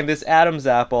something behind this Adam's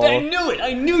apple. I knew it!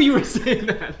 I knew you were saying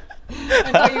that!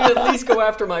 I thought you'd at least go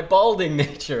after my balding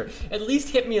nature. At least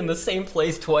hit me in the same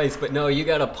place twice, but no, you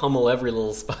gotta pummel every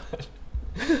little spot.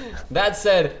 That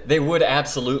said, they would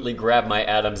absolutely grab my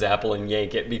Adam's apple and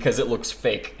yank it because it looks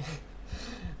fake.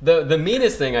 The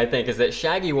meanest thing, I think, is that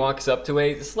Shaggy walks up to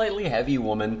a slightly heavy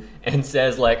woman and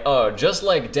says, like, oh, just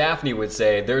like Daphne would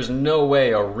say, there's no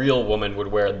way a real woman would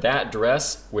wear that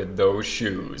dress with those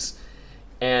shoes.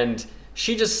 And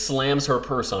she just slams her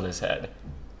purse on his head.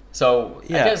 So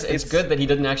yeah, I guess it's good that he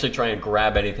didn't actually try and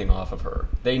grab anything off of her.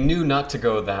 They knew not to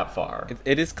go that far.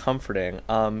 It is comforting.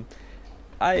 Dr.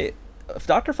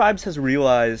 Phibes has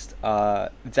realized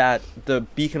that the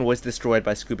beacon was destroyed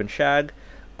by Scoob and Shag,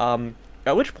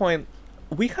 at which point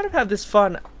we kind of have this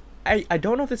fun, I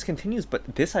don't know if this continues,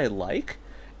 but this I like,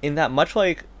 in that much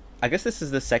like, I guess this is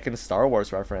the second Star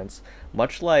Wars reference,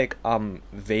 much like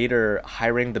Vader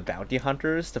hiring the bounty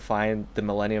hunters to find the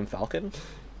Millennium Falcon.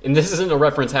 And this isn't a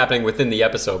reference happening within the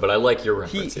episode, but I like your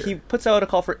reference here. He puts out a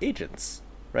call for agents,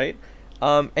 right?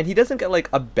 And he doesn't get like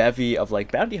a bevy of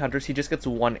like bounty hunters, he just gets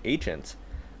one agent.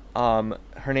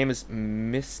 Her name is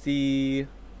Misty...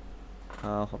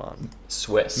 hold on.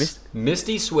 Swiss.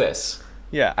 Misty Swiss.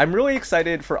 Yeah, I'm really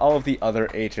excited for all of the other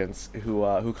agents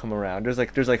who come around.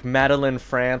 There's like Madeline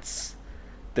France.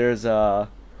 There's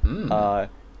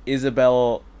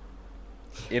Isabel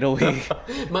Italy.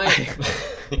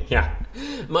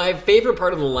 My favorite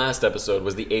part of the last episode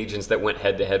was the agents that went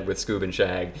head to head with Scoob and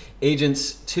Shag.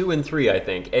 Agents 2 and 3, I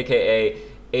think, aka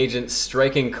Agent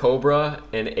Striking Cobra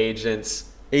and Agent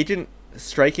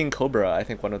Striking Cobra, I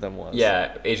think one of them was.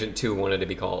 Yeah, Agent 2 wanted to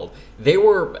be called. They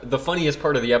were the funniest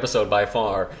part of the episode by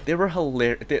far. They were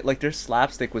hilarious. Like, their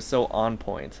slapstick was so on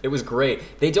point. It was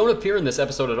great. They don't appear in this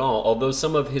episode at all, although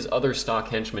some of his other stock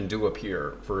henchmen do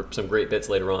appear for some great bits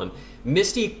later on.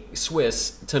 Misty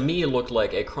Swiss, to me, looked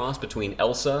like a cross between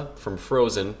Elsa from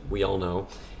Frozen, we all know,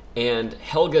 and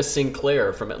Helga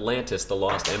Sinclair from Atlantis, The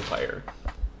Lost Empire.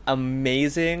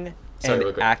 Amazing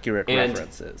and accurate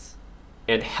references.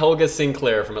 And Helga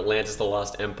Sinclair from Atlantis, The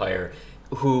Lost Empire,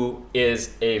 who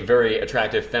is a very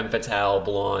attractive femme fatale,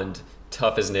 blonde,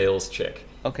 tough as nails chick.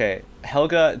 Okay,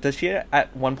 Helga, does she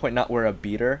at one point not wear a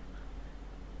beater?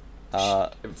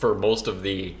 For most of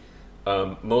the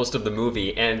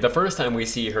movie, and the first time we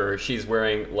see her, she's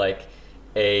wearing like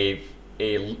a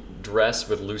dress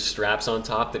with loose straps on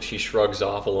top that she shrugs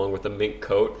off along with a mink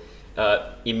coat,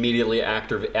 immediately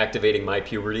activating my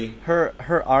puberty.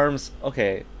 Her arms,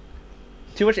 okay.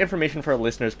 Too much information for our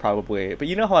listeners, probably, but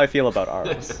you know how I feel about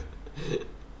arms.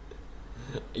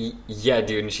 Yeah,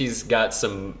 dude, and she's got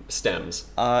some stems.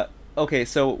 Okay,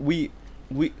 so we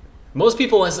most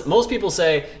people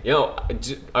say, you know,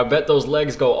 I bet those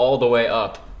legs go all the way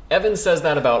up, Evan says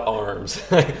that about arms.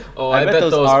 Oh, I bet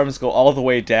those arms go all the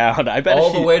way down. I bet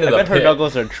all the way to the I bet her pit.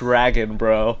 knuckles are dragging,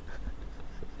 bro.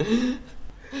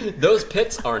 Those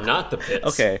pits are not the pits.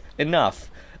 Okay,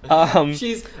 enough.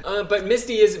 But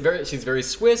Misty is she's very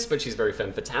Swiss, but she's very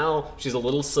femme fatale. She's a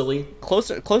little silly.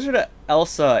 Closer to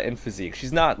Elsa in physique.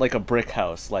 She's not like a brick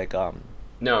house like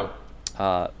No,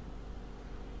 uh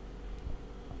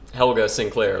Helga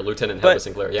Sinclair, Lieutenant but Helga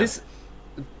Sinclair. Yeah.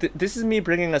 this is me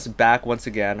bringing us back once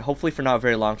again, hopefully for not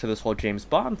very long, to this whole James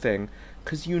Bond thing,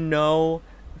 because you know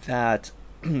that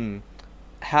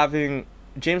having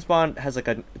James Bond has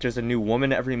there's a new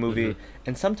woman every movie,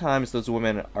 and sometimes those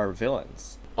women are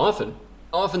villains.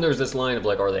 Often there's this line of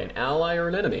like, are they an ally or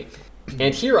an enemy?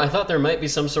 And here I thought there might be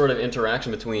some sort of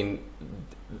interaction between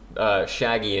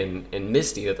Shaggy and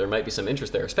Misty, that there might be some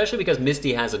interest there, especially because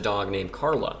Misty has a dog named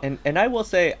Carla. And I will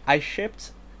say, I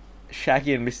shipped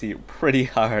Shaggy and Misty pretty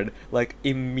hard, like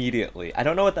immediately. I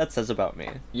don't know what that says about me.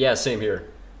 Yeah, same here.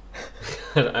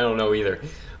 I don't know either.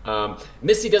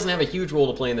 Misty doesn't have a huge role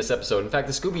to play in this episode. In fact,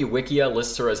 the Scooby Wikia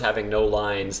lists her as having no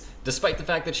lines, despite the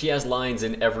fact that she has lines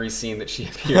in every scene that she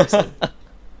appears in.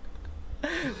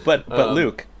 But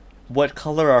Luke, what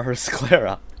color are her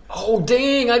sclera? Oh,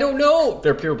 dang, I don't know.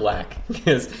 They're pure black,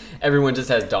 because everyone just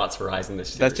has dots for eyes in this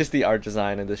series. That's just the art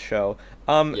design in this show.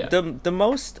 Yeah. The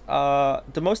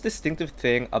most distinctive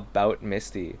thing about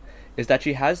Misty is that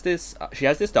she has this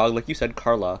dog, like you said,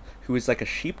 Carla, who is like a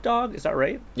sheepdog. Is that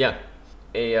right? Yeah.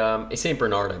 A Saint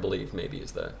Bernard, I believe, maybe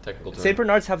is the technical term. Saint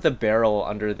Bernards have the barrel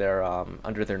under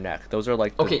their neck. Those are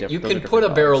like you can put a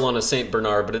barrel on a Saint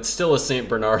Bernard, but it's still a Saint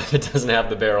Bernard if it doesn't have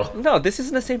the barrel. No, this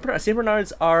isn't a Saint Bernard. Saint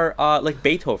Bernards are like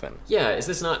Beethoven. Yeah, is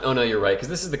this not? Oh no, you're right, because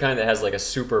this is the kind that has like a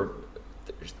super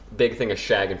big thing of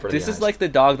shag in front of This is like the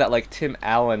dog that like Tim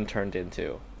Allen turned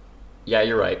into. Yeah,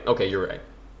 you're right. Okay, you're right.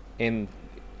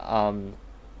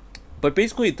 But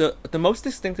basically the most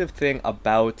distinctive thing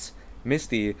about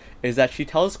Misty is that she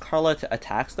tells Carla to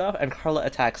attack stuff, and Carla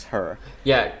attacks her.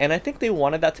 Yeah. And I think they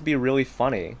wanted that to be really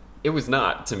funny. It was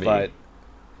not, to me. But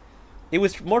it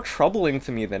was more troubling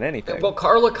to me than anything. Well,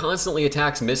 Carla constantly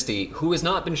attacks Misty, who has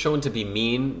not been shown to be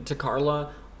mean to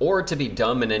Carla or to be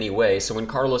dumb in any way. So when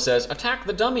Carla says, attack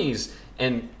the dummies,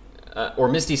 and or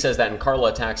Misty says that and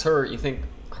Carla attacks her, you think,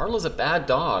 Carla's a bad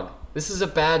dog. This is a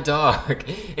bad dog.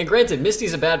 And granted,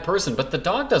 Misty's a bad person, but the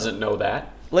dog doesn't know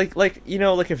that. Like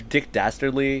if Dick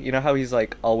Dastardly, you know how he's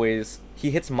like always,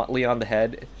 he hits Muttley on the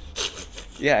head.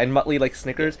 Yeah, and Muttley like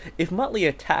snickers. If Muttley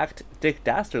attacked Dick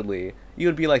Dastardly, you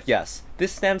would be like, yes,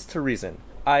 this stands to reason.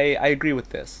 I agree with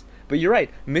this. But you're right,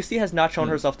 Misty has not shown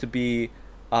herself to be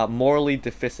morally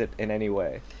deficient in any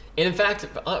way. And in fact,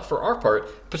 for our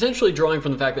part, potentially drawing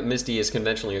from the fact that Misty is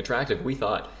conventionally attractive, we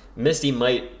thought Misty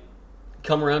might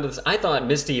come around to this. I thought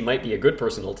Misty might be a good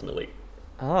person ultimately.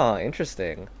 Ah,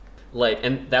 interesting.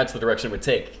 And that's the direction it would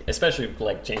take, especially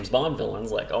like James Bond villains.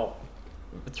 Like, oh,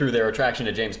 through their attraction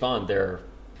to James Bond, they're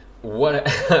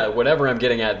whatever I'm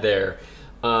getting at there.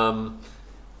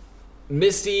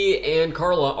 Misty and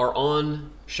Carla are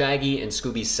on Shaggy and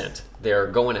Scooby's scent. They're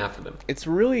going after them. It's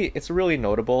really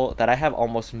notable that I have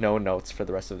almost no notes for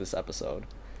the rest of this episode.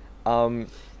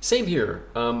 Same here.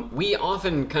 We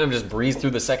often kind of just breeze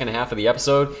through the second half of the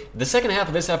episode. The second half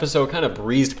of this episode kind of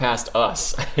breezed past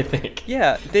us, I think.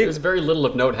 Yeah. There's very little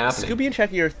of note happening. Scooby and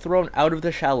Shaggy are thrown out of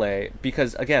the chalet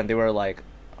because, again, they were, like,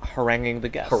 haranguing the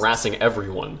guests. Harassing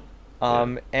everyone.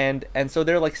 And so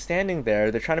they're, like, standing there.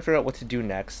 They're trying to figure out what to do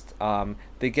next.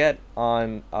 They get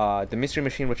on the Mystery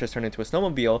Machine, which has turned into a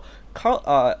snowmobile.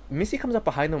 Missy comes up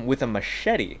behind them with a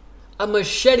machete. A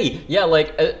machete! Yeah,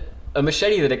 like a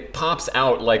machete that it pops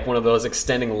out like one of those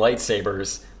extending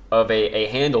lightsabers of a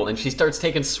handle, and she starts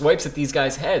taking swipes at these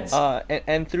guys' heads.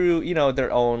 And through,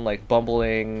 their own, like,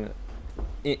 bumbling,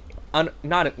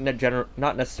 not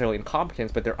necessarily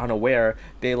incompetence, but they're unaware,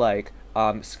 they, like,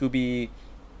 Scooby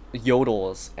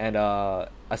yodels, and a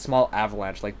small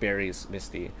avalanche, like, buries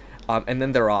Misty. And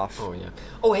then they're off. Oh, yeah.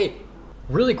 Oh, hey,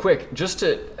 really quick,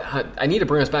 I need to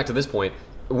bring us back to this point.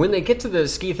 When they get to the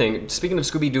ski thing, speaking of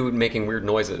Scooby-Doo making weird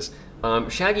noises,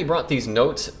 Shaggy brought these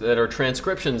notes that are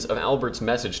transcriptions of Albert's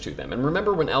message to them. And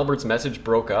remember when Albert's message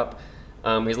broke up?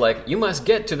 He's like, you must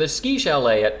get to the ski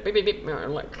chalet at beep, beep, beep,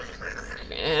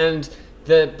 and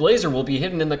the blazer will be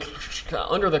hidden in the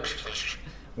under the.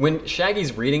 When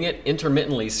Shaggy's reading it,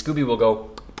 intermittently, Scooby will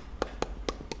go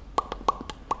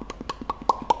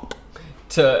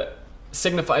to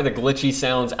signify the glitchy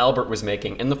sounds Albert was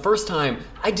making. And the first time,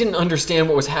 I didn't understand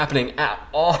what was happening at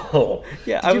all.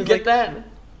 Yeah, Did you get that?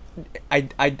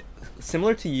 I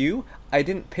similar to you, I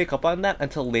didn't pick up on that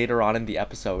until later on in the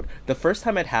episode. The first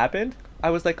time it happened, I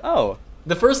was like, oh,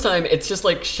 The first time, it's just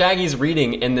like Shaggy's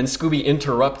reading, and then Scooby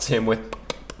interrupts him with,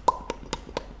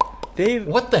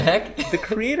 what the heck? The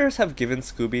creators have given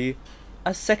Scooby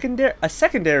a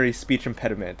secondary speech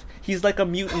impediment. He's like a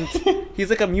mutant. He's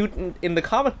like a mutant in the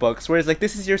comic books, whereas like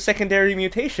this is your secondary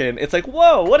mutation. It's like,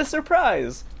 whoa, what a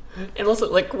surprise! And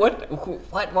also, like, what?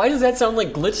 Why does that sound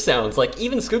like glitch sounds? Like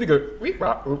even Scooby goes,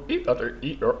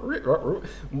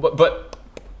 but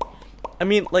I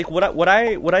mean, like what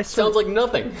I sounds like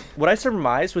nothing. What I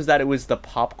surmised was that it was the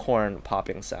popcorn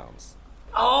popping sounds.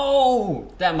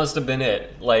 Oh, that must have been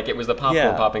it. Like, it was the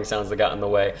popcorn popping sounds that got in the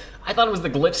way. I thought it was the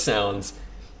glitch sounds.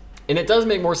 And it does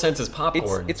make more sense as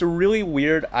popcorn. It's really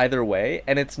weird either way,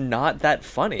 and it's not that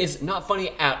funny. It's not funny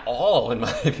at all, in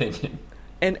my opinion.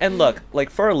 And look, like,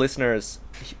 for our listeners,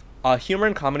 humor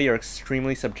and comedy are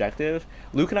extremely subjective.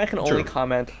 Luke and I can only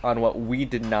comment on what we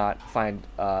did not find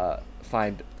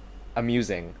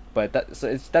amusing, but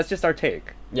that's just our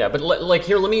take. Yeah, but like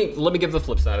here, let me give the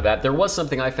flip side of that. There was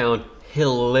something I found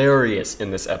hilarious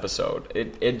in this episode.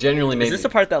 It genuinely made. Is this the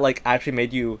part that like actually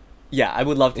made you? Yeah, I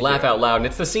would love to laugh out loud. And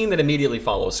it's the scene that immediately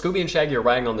follows. Scooby and Shaggy are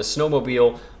riding on the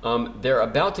snowmobile. They're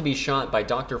about to be shot by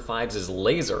Dr. Phibes'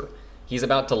 laser. He's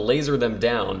about to laser them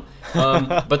down,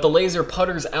 but the laser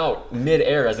putters out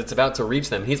mid-air as it's about to reach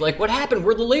them. He's like, "What happened?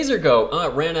 Where'd the laser go?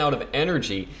 It ran out of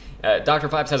energy." Dr.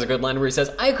 Phibes has a good line where he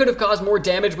says, "I could have caused more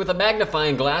damage with a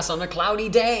magnifying glass on a cloudy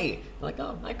day." I'm like,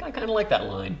 oh, I kind of like that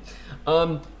line.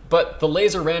 But the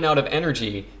laser ran out of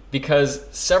energy because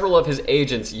several of his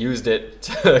agents used it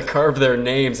to carve their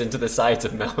names into the sides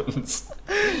of mountains.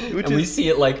 We see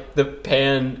it like the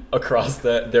pan across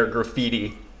their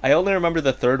graffiti. I only remember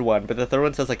the third one, but the third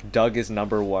one says like Doug is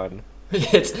number 1.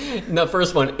 It's the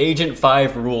first one, Agent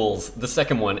 5 rules. The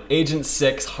second one, Agent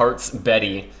 6 hearts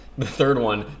Betty. The third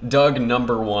one, Doug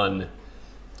number 1.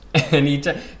 And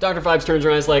Dr. Phibes turns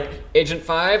around and is like, Agent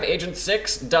 5, Agent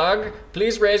 6, Doug,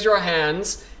 please raise your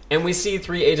hands. And we see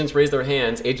 3 agents raise their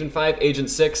hands, Agent 5, Agent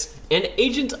 6, and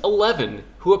Agent 11,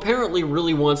 who apparently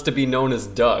really wants to be known as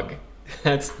Doug.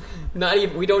 That's not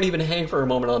even, we don't even hang for a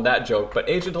moment on that joke, but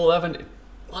Agent 11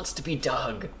 wants to be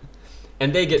Doug.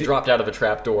 And they get dropped out of a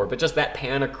trap door, but just that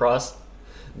pan across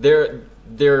their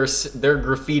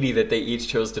graffiti that they each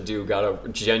chose to do got a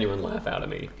genuine laugh out of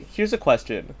me. Here's a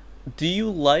question. Do you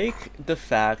like the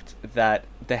fact that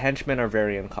the henchmen are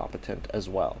very incompetent as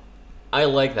well? I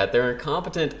like that. They're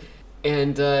incompetent,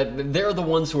 and they're the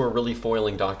ones who are really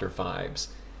foiling Dr. Phibes.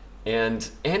 And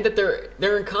that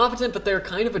they're incompetent, but they're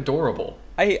kind of adorable.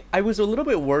 I was a little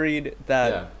bit worried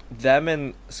that them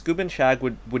and Scoob and Shag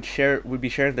would be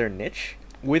sharing their niche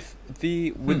with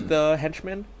the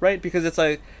henchmen, right? Because it's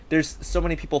like there's so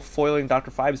many people foiling Dr.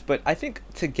 Phibes, but I think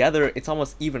together it's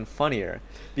almost even funnier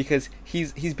because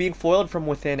he's being foiled from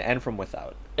within and from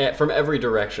without. From every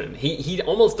direction. He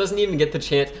almost doesn't even get the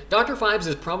chance. Dr. Phibes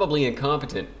is probably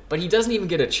incompetent, but he doesn't even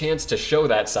get a chance to show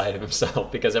that side of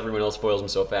himself because everyone else foils him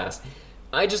so fast.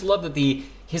 I just love that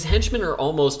his henchmen are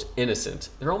almost innocent.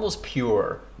 They're almost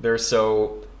pure. They're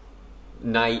so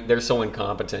they're so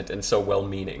incompetent and so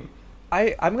well-meaning.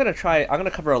 I'm gonna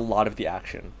cover a lot of the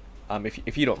action,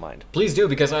 if you don't mind. Please do,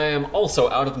 because I am also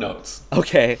out of notes.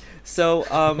 Okay, so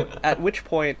at which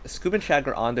point Scoob and Shag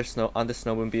are on the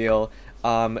snowmobile.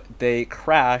 They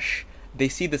crash. They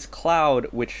see this cloud,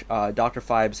 which Dr.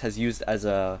 Phibes has used as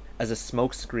a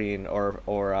smoke screen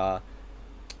or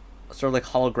sort of like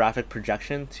holographic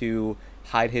projection to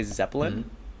hide his Zeppelin.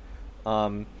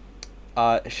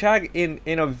 Shag,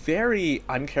 in a very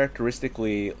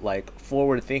uncharacteristically like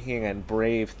forward-thinking and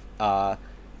brave,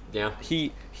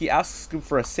 he asks Scoob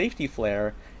for a safety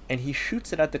flare, and he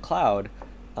shoots it at the cloud,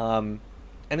 and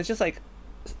it's just like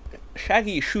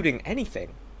Shaggy shooting anything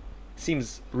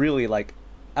seems really like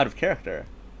out of character.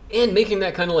 And making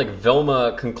that kind of like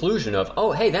Velma conclusion of,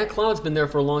 oh, hey, that cloud's been there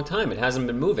for a long time. It hasn't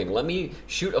been moving. Let me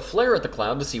shoot a flare at the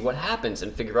cloud to see what happens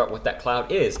and figure out what that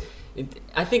cloud is.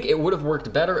 I think it would have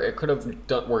worked better. It could have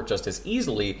worked just as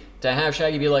easily to have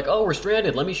Shaggy be like, oh, we're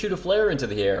stranded. Let me shoot a flare into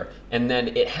the air. And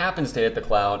then it happens to hit the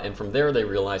cloud, and from there they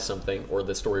realize something, or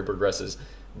the story progresses.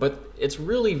 But it's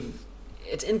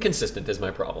inconsistent is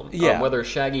my problem. Yeah. Whether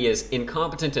Shaggy is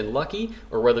incompetent and lucky,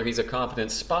 or whether he's a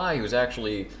competent spy who's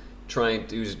actually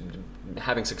who's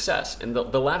having success. And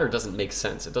the latter doesn't make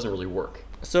sense. It doesn't really work.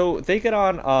 So they get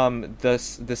on the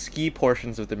ski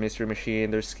portions of the Mystery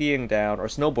Machine. They're skiing down, or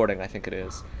snowboarding, I think it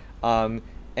is.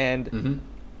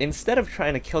 Instead of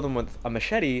trying to kill them with a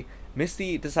machete,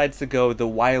 Misty decides to go the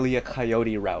Wile E.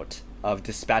 Coyote route of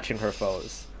dispatching her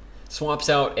foes. Swaps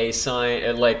out a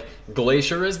sign, like,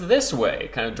 Glacier is this way,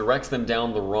 kind of directs them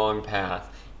down the wrong path.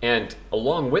 And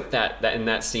along with that in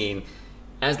that scene,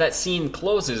 as that scene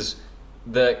closes,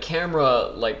 the camera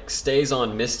like stays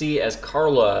on Misty as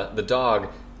Carla, the dog,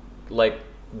 like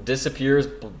disappears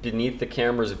beneath the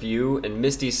camera's view, and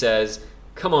Misty says,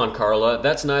 "Come on, Carla,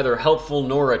 that's neither helpful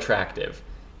nor attractive."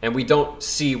 And we don't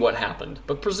see what happened,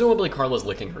 but presumably Carla's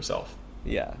licking herself.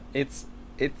 Yeah, it's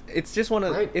just one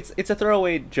of Right. it's a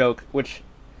throwaway joke, which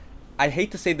I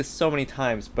hate to say this so many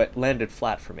times, but landed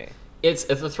flat for me. It's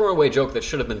a throwaway joke that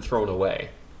should have been thrown away,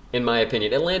 in my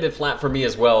opinion. It landed flat for me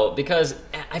as well, because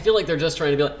I feel like they're just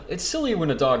trying to be like, it's silly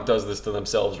when a dog does this to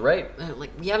themselves, right?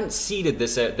 Like, we haven't seeded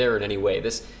this there in any way.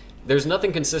 There's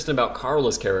nothing consistent about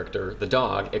Carla's character, the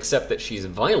dog, except that she's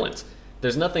violent.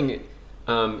 There's nothing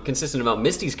consistent about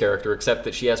Misty's character, except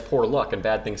that she has poor luck and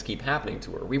bad things keep happening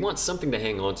to her. We want something to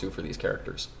hang on to for these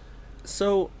characters.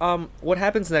 So, what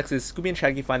happens next is Scooby and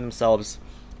Shaggy find themselves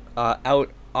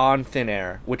out on thin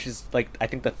air, which is, like, I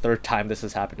think the third time this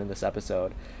has happened in this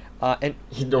episode. And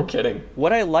No kidding.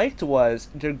 what I liked was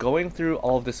they're going through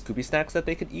all of the Scooby snacks that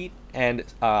they could eat, and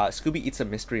Scooby eats a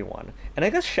mystery one. And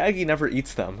I guess Shaggy never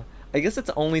eats them. I guess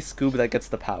it's only Scooby that gets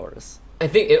the powers. I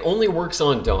think it only works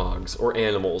on dogs or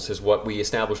animals, is what we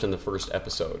established in the first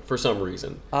episode, for some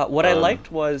reason. What I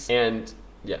liked was And,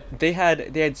 yeah. they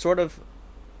had sort of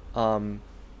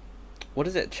what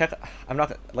is it? I'm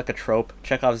not like a trope.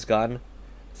 Chekhov's gun,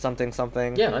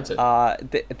 something. Yeah, that's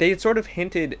it. They had sort of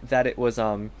hinted that it was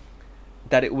the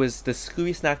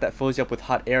Scooby snack that fills you up with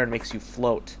hot air and makes you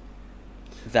float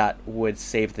that would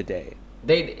save the day.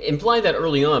 They implied that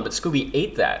early on, but Scooby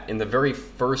ate that in the very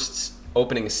first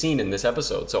opening scene in this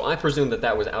episode, so I presume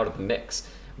that was out of the mix.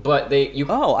 But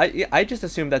I just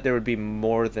assumed that there would be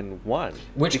more than one.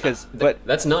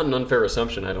 That's not an unfair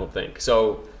assumption, I don't think.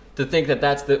 So to think that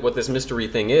that's what this mystery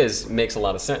thing is makes a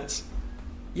lot of sense.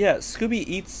 Yeah, Scooby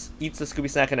eats the Scooby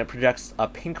snack and it projects a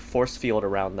pink force field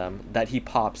around them that he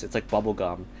pops. It's like bubble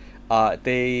gum.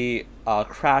 They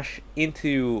crash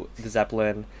into the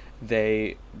Zeppelin.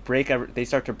 They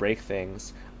start to break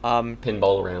things.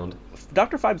 Pinball around.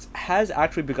 Dr. Phibes has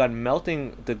actually begun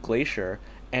melting the glacier,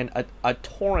 and a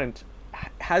torrent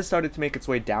has started to make its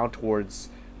way down towards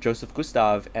Joseph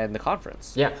Gustav and the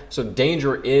conference. Yeah, so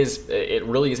danger it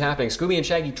really is happening. Scooby and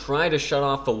Shaggy try to shut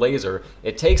off the laser.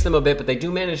 It takes them a bit, but they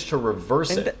do manage to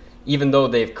reverse it, even though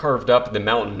they've carved up the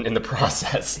mountain in the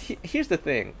process. Here's the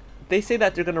thing. They say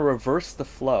that they're going to reverse the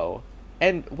flow,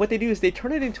 and what they do is they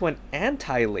turn it into an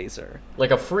anti-laser.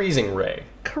 Like a freezing ray.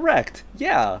 Correct,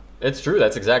 yeah. It's true,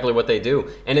 that's exactly what they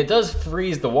do. And it does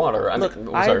freeze the water.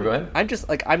 Sorry, go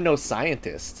ahead. I'm no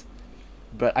scientist,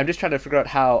 but I'm just trying to figure out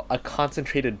how a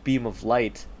concentrated beam of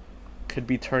light could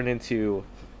be turned into...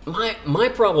 My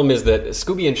problem is that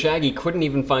Scooby and Shaggy couldn't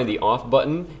even find the off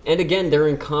button, and again, they're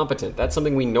incompetent. That's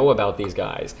something we know about these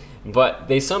guys. But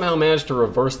they somehow managed to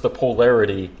reverse the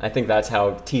polarity, I think that's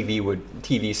how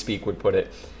TV speak would put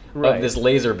it, right, of this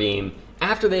laser beam.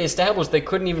 After they established they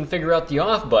couldn't even figure out the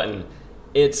off button.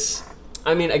 What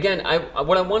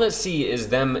I want to see is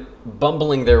them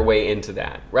bumbling their way into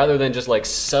that, rather than just like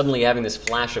suddenly having this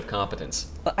flash of competence.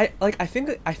 I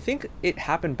think it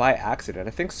happened by accident.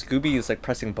 I think Scooby is like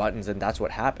pressing buttons and that's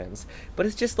what happens. But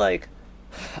it's just like,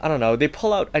 I don't know. They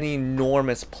pull out an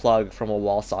enormous plug from a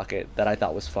wall socket that I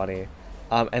thought was funny,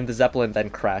 and the Zeppelin then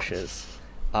crashes.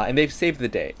 And they've saved the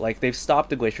day. Like, they've stopped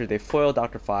the glacier. They've foiled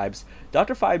Dr. Phibes.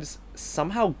 Dr. Phibes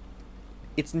somehow...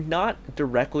 It's not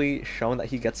directly shown that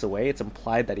he gets away. It's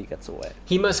implied that he gets away.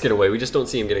 He must get away. We just don't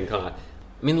see him getting caught.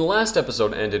 I mean, the last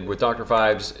episode ended with Dr.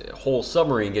 Phibes' whole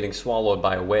submarine getting swallowed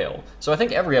by a whale. So I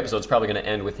think every episode's probably going to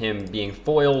end with him being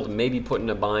foiled, maybe put in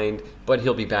a bind, but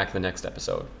he'll be back the next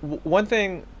episode. One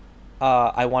thing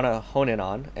I want to hone in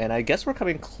on, and I guess we're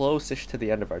coming close-ish to the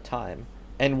end of our time,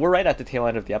 and we're right at the tail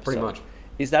end of the episode. Pretty much.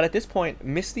 Is that at this point,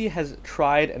 Misty has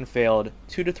tried and failed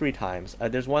 2 to 3 times.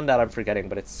 There's one that I'm forgetting,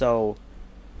 but it's so...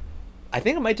 I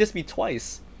think it might just be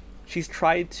twice. She's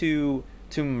tried to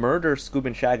murder Scoob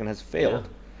and Shag and has failed. Yeah.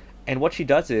 And what she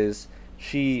does is,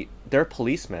 they're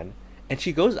policemen, and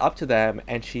she goes up to them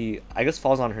and she, I guess,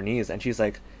 falls on her knees and she's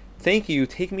like, "Thank you,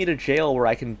 take me to jail where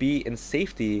I can be in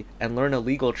safety and learn a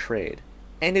legal trade."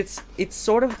 And it's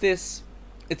sort of this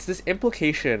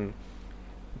implication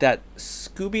that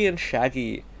Scooby and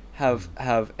Shaggy have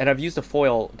and I've used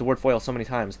the word foil so many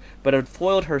times, but have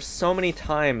foiled her so many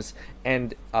times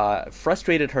and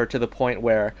frustrated her to the point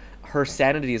where her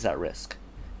sanity is at risk,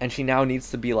 and she now needs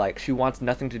to be like, she wants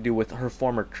nothing to do with her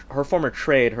former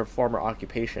trade, her former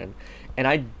occupation, and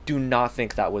I do not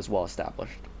think that was well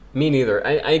established. Me neither.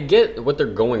 I get what they're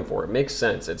going for. It makes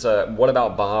sense. It's a what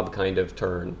about Bob kind of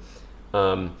turn,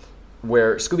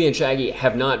 where Scooby and Shaggy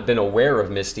have not been aware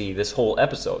of Misty this whole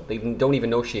episode. They don't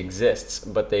even know she exists,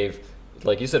 but they've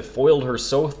like you said, foiled her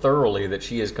so thoroughly that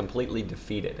she is completely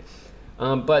defeated.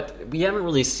 But we haven't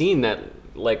really seen that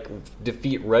like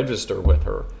defeat register with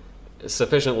her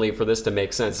sufficiently for this to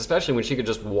make sense, especially when she could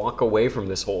just walk away from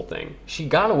this whole thing. She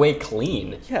got away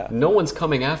clean. Yeah. No one's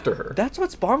coming after her. That's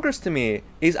what's bonkers to me.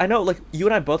 Is I know, like, you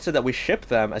and I both said that we shipped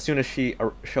them as soon as she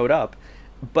showed up,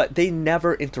 but they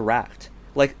never interact.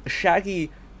 Like, Shaggy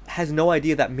has no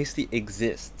idea that Misty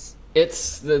exists.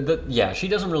 It's yeah, she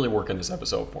doesn't really work in this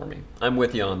episode for me. I'm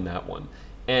with you on that one.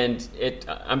 And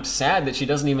I'm sad that she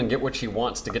doesn't even get what she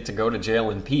wants to go to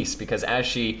jail in peace, because as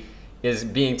she is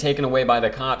being taken away by the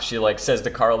cops, she like says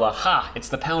to Carla, "Ha, it's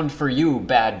the pound for you,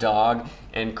 bad dog."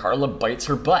 And Carla bites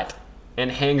her butt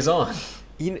and hangs on.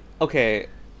 Okay,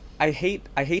 I hate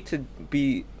to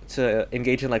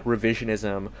engage in like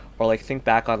revisionism or like think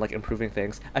back on like improving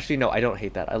things. Actually, no, I don't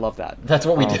hate that. I love that. That's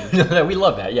what we do. We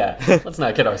love that. Yeah. Let's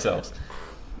not kid ourselves.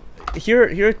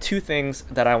 Here are two things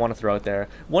that I want to throw out there.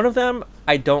 One of them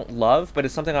I don't love, but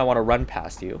it's something I want to run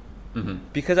past you,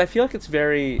 because I feel like it's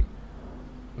very.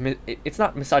 It's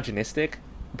not misogynistic,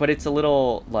 but it's a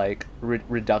little like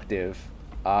reductive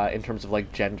in terms of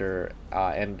like gender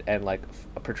and like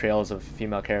portrayals of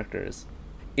female characters.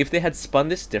 If they had spun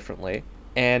this differently,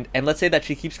 and let's say that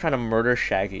she keeps trying to murder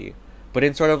Shaggy, but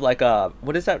in sort of like a,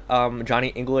 what is that, Johnny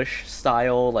English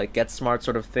style, like Get Smart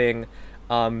sort of thing,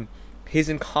 his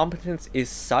incompetence is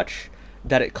such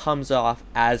that it comes off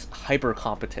as hyper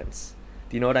competence.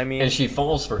 Do you know what I mean? And she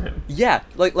falls for him. Yeah,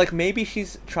 like maybe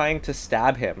she's trying to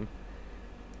stab him,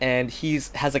 and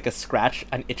has like a scratch,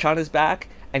 an itch on his back,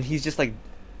 and he's just like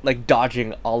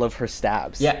dodging all of her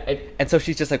stabs. Yeah, and so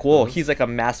she's just like, whoa, he's like a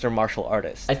master martial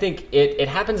artist. I think it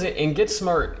happens in Get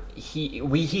Smart.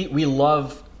 We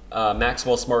love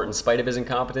Maxwell Smart in spite of his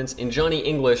incompetence. In Johnny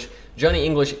English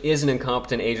is an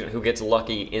incompetent agent who gets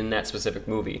lucky in that specific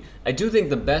movie. I do think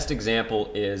the best example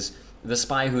is The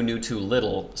Spy Who Knew Too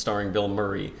Little, starring Bill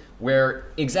Murray, where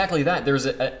exactly that, there's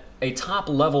a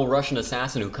top-level Russian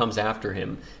assassin who comes after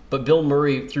him, but Bill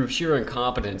Murray, through sheer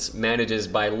incompetence, manages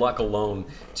by luck alone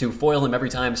to foil him every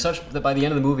time, such that by the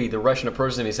end of the movie, the Russian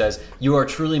approaches him, he says, "You are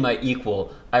truly my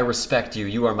equal. I respect you.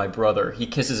 You are my brother." He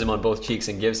kisses him on both cheeks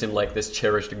and gives him like this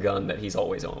cherished gun that he's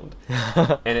always owned.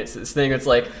 And it's this thing, it's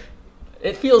like,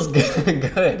 it feels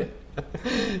good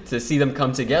to see them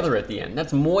come together at the end.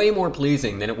 That's way more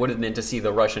pleasing than it would have been to see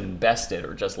the Russian bested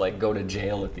or just like go to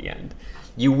jail at the end.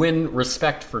 You win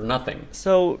respect for nothing.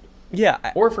 So, yeah.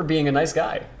 Or for being a nice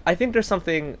guy. I think there's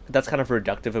something that's kind of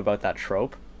reductive about that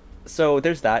trope. So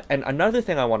there's that. And another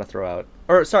thing I want to throw out,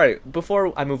 or sorry,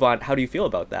 before I move on, how do you feel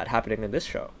about that happening in this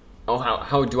show? Oh,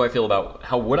 how do I feel about,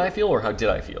 how would I feel or how did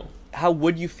I feel? How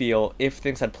would you feel if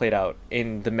things had played out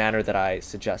in the manner that I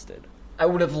suggested? I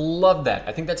would have loved that.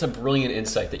 I think that's a brilliant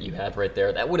insight that you had right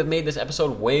there. That would have made this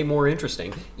episode way more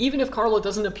interesting. Even if Carla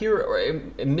doesn't appear,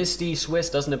 or Misty Swiss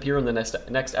doesn't appear in the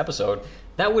next episode,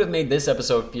 that would have made this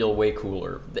episode feel way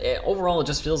cooler. Overall, it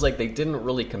just feels like they didn't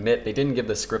really commit. They didn't give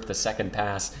the script the second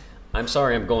pass. I'm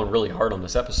sorry I'm going really hard on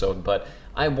this episode, but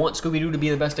I want Scooby-Doo to be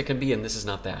the best it can be, and this is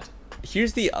not that.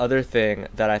 Here's the other thing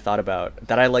that I thought about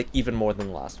that I like even more than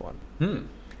the last one.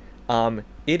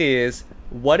 It is,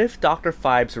 what if Dr.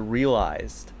 Phibes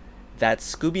realized that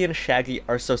Scooby and Shaggy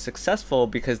are so successful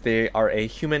because they are a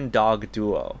human-dog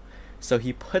duo? So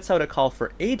he puts out a call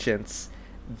for agents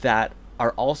that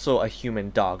are also a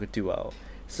human-dog duo.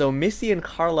 So Misty and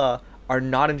Carla are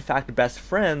not in fact best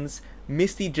friends.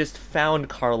 Misty just found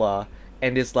Carla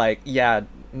and is like, yeah,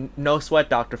 no sweat,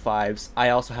 Dr. Phibes. I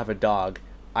also have a dog.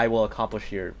 I will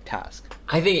accomplish your task.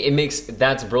 I think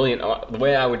that's brilliant. The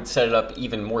way I would set it up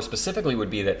even more specifically would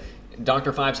be that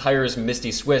Dr. Phibes hires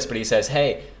Misty Swiss, but he says,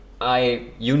 hey,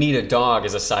 you need a dog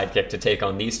as a sidekick to take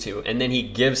on these two. And then he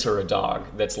gives her a dog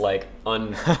that's like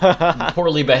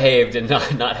poorly behaved and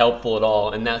not helpful at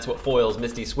all. And that's what foils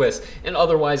Misty Swiss, an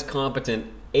otherwise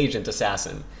competent agent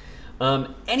assassin.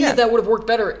 Any of that would have worked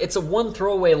better. It's a one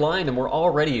throwaway line and we're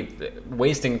already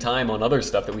wasting time on other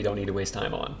stuff that we don't need to waste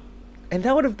time on. And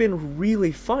that would have been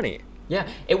really funny. Yeah,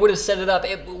 it would have set it up.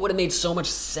 It would have made so much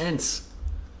sense.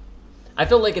 I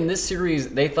feel like in this series,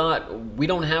 they thought we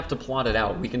don't have to plot it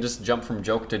out. We can just jump from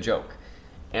joke to joke.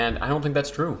 And I don't think that's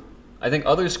true. I think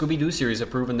other Scooby-Doo series have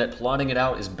proven that plotting it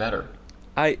out is better.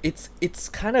 It's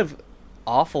kind of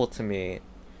awful to me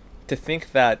to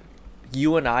think that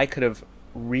you and I could have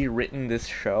rewritten this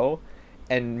show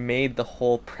and made the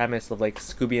whole premise of like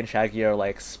Scooby and Shaggy are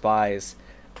like spies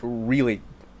really.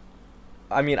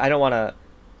 I mean, I don't want to.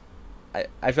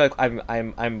 I feel like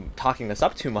I'm talking this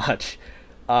up too much,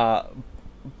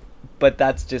 but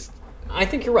that's just I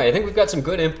think you're right. I think we've got some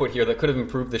good input here that could have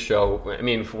improved the show. I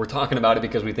mean, we're talking about it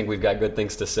because we think we've got good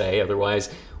things to say.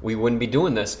 Otherwise, we wouldn't be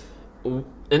doing this.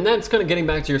 And that's kind of getting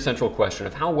back to your central question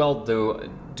of how well do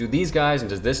these guys and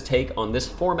does this take on this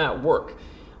format work?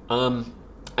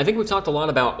 I think we've talked a lot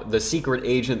about the secret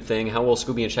agent thing, how will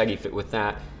Scooby and Shaggy fit with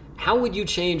that. How would you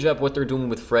change up what they're doing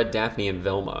with Fred, Daphne, and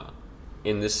Velma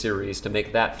in this series to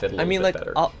make that fit a little bit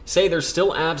better? Say they're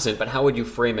still absent, but how would you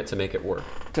frame it to make it work?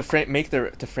 To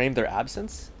frame their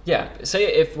absence? Yeah. Say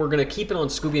if we're going to keep it on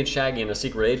Scooby and Shaggy and a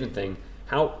secret agent thing,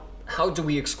 how do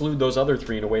we exclude those other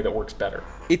three in a way that works better?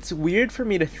 It's weird for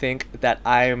me to think that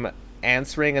I'm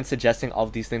answering and suggesting all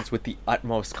of these things with the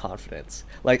utmost confidence.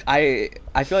 Like I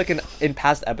feel like in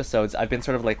past episodes I've been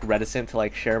sort of like reticent to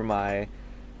like share my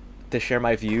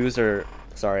views, or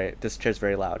sorry, this chair's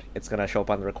very loud. It's gonna show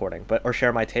up on the recording, or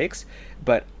share my takes.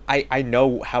 But I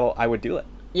know how I would do it.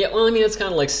 Yeah, well, I mean, it's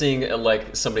kind of like seeing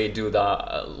like somebody do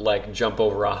the like jump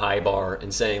over a high bar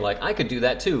and saying like I could do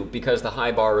that too because the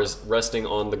high bar is resting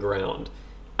on the ground.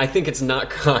 I think it's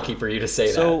not cocky for you to say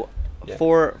that. So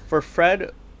for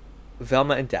Fred,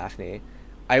 Velma, and Daphne,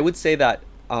 I would say that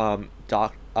Uncle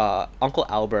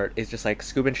Albert is just like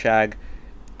Scoob and Shag.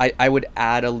 I would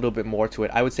add a little bit more to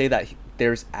it. I would say that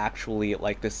there's actually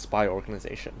like this spy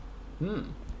organization.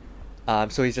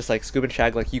 So he's just like Scoob and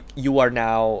Shag, like you are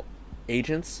now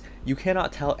agents. You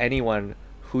cannot tell anyone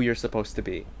who you're supposed to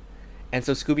be. And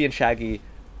so Scooby and Shaggy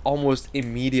almost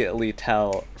immediately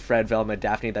tell Fred, Velma, and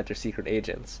Daphne that they're secret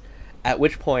agents. At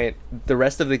which point, the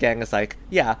rest of the gang is like,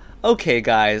 yeah, okay,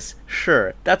 guys,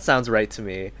 sure, that sounds right to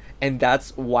me. And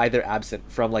that's why they're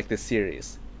absent from, like, this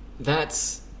series.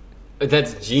 That's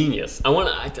genius.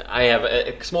 I have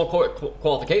a small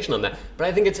qualification on that, but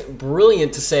I think it's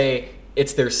brilliant to say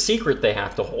it's their secret they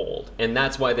have to hold, and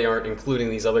that's why they aren't including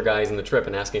these other guys in the trip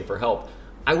and asking for help.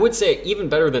 I would say even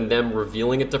better than them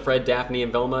revealing it to Fred, Daphne,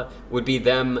 and Velma would be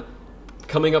them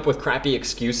coming up with crappy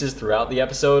excuses throughout the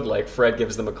episode. Like Fred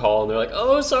gives them a call and they're like,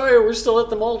 "Oh, sorry, we're still at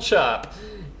the malt shop,"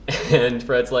 and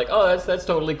Fred's like, "Oh, that's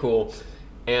totally cool,"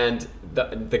 and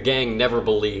the gang never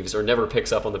believes or never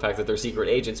picks up on the fact that they're secret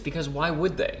agents, because why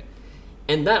would they?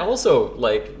 And that also,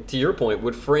 like to your point,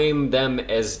 would frame them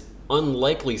as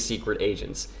unlikely secret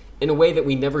agents in a way that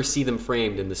we never see them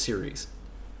framed in the series,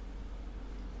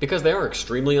 because they are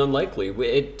extremely unlikely.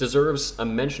 It deserves a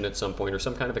mention at some point or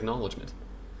some kind of acknowledgement.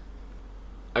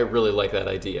 I really like that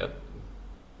idea.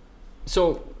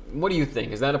 So what do you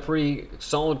think? Is that a pretty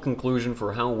solid conclusion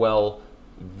for how well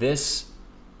this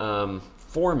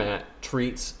format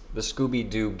treats the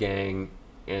Scooby-Doo gang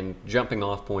and jumping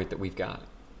off point that we've got?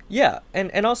 Yeah,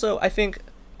 and also I think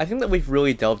that we've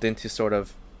really delved into sort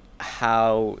of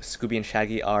how Scooby and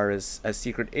Shaggy are as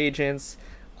secret agents,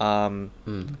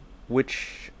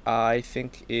 which I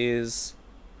think is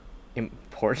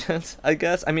important, I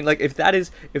guess. I mean, like if that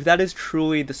is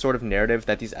truly the sort of narrative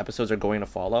that these episodes are going to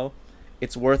follow,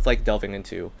 it's worth like delving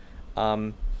into.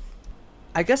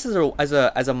 I guess as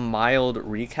a mild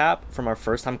recap from our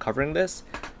first time covering this,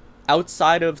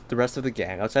 outside of the rest of the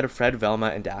gang, outside of Fred, Velma,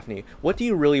 and Daphne, what do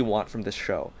you really want from this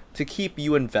show to keep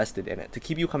you invested in it, to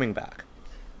keep you coming back?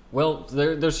 Well,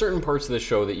 there's certain parts of the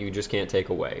show that you just can't take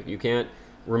away. You can't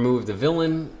remove the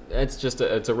villain. It's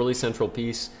a really central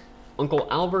piece. Uncle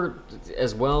Albert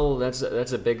as well. That's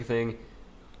a big thing.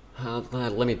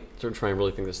 Let me try and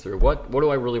really think this through. What do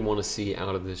I really want to see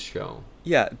out of this show?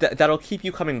 Yeah, that'll keep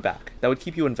you coming back. That would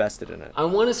keep you invested in it. I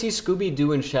want to see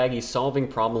Scooby-Doo and Shaggy solving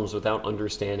problems without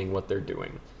understanding what they're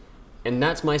doing. And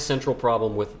that's my central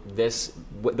problem with this.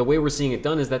 The way we're seeing it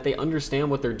done is that they understand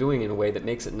what they're doing in a way that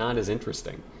makes it not as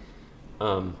interesting.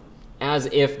 As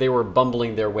if they were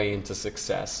bumbling their way into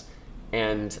success.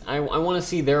 And I want to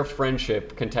see their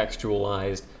friendship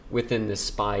contextualized within this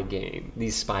spy game,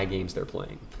 these spy games they're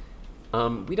playing.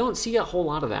 We don't see a whole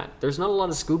lot of that. There's not a lot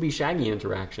of Scooby-Shaggy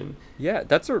interaction. Yeah,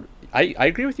 I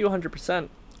agree with you 100%.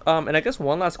 And I guess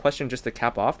one last question just to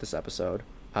cap off this episode.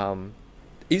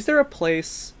 Is there a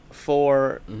place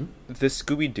for the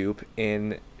Scooby-Doo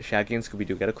in Shaggy and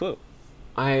Scooby-Doo Get a Clue?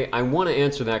 I want to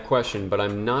answer that question, but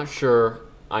I'm not sure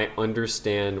I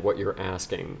understand what you're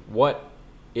asking. What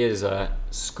is a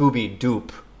Scooby-Doo,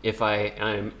 if I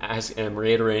am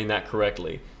reiterating that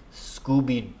correctly?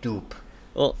 Scooby-Doo.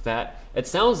 Well, it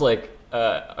sounds like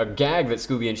a gag that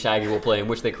Scooby and Shaggy will play, in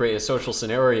which they create a social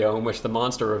scenario in which the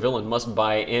monster or villain must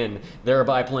buy in,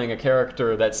 thereby playing a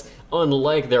character that's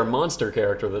unlike their monster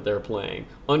character that they're playing,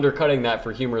 undercutting that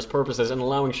for humorous purposes and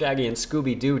allowing Shaggy and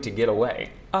Scooby-Doo to get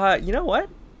away. You know what?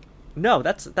 No,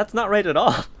 that's not right at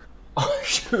all. Oh,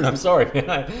 shoot, I'm sorry.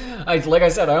 Like I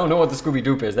said, I don't know what the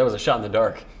Scooby-Doo is. That was a shot in the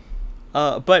dark.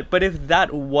 But if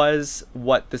that was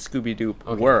what the Scooby-Doo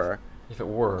were, If it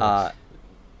were. Uh,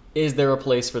 Is there a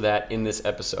place for that in this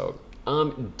episode?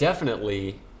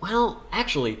 Definitely. Well,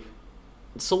 actually,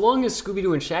 so long as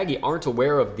Scooby-Doo and Shaggy aren't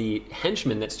aware of the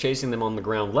henchman that's chasing them on the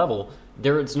ground level,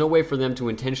 there is no way for them to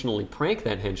intentionally prank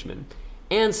that henchman.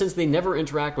 And since they never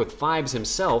interact with Fibes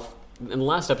himself, in the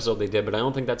last episode they did, but I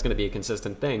don't think that's going to be a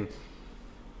consistent thing,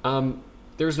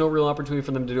 there's no real opportunity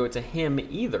for them to do it to him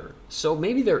either. So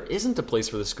maybe there isn't a place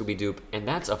for the Scooby-Doo, and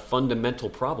that's a fundamental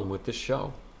problem with this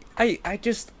show.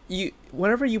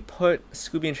 Whenever you put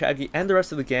Scooby and Shaggy and the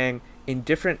rest of the gang in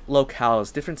different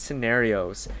locales, different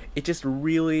scenarios, it just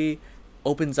really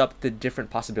opens up the different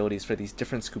possibilities for these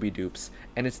different Scooby-Doops,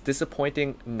 and it's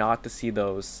disappointing not to see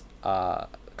those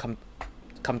come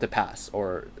to pass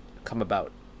or come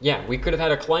about. Yeah, we could have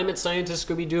had a climate scientist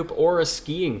Scooby-Doop or a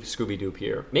skiing Scooby-Doop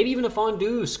here. Maybe even a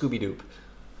fondue Scooby-Doop.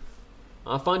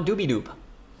 A fondue-doop.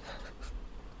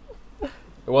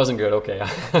 It wasn't good, okay.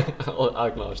 I'll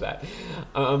acknowledge that.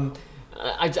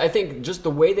 I think just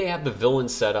the way they have the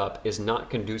villains set up is not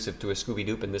conducive to a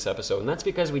Scooby-Doop in this episode, and that's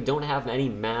because we don't have any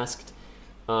masked,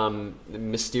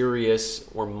 mysterious,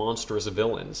 or monstrous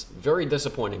villains. Very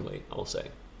disappointingly, I'll say.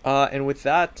 And with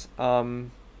that,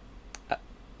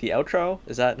 the outro,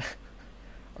 is that...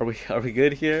 Are we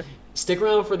good here? Stick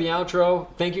around for the outro.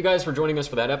 Thank you guys for joining us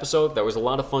for that episode. That was a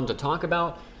lot of fun to talk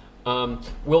about.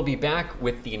 We'll be back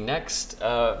with the next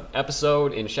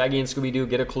episode in Shaggy and Scooby-Doo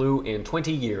Get a Clue in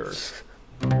 20 years.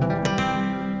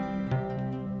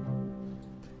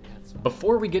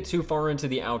 Before we get too far into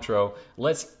the outro,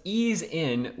 let's ease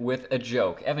in with a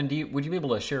joke. Evan, would you be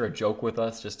able to share a joke with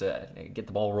us just to get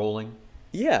the ball rolling?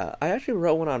 Yeah, I actually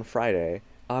wrote one on Friday.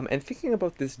 And thinking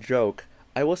about this joke,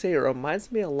 I will say it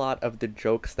reminds me a lot of the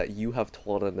jokes that you have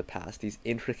told in the past, these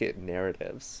intricate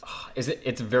narratives.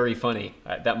 It's very funny.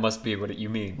 That must be what you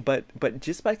mean. But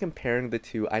just by comparing the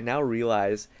two, I now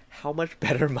realize how much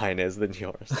better mine is than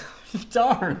yours.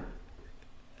 Darn!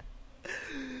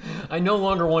 I no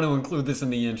longer want to include this in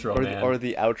the intro, man. Or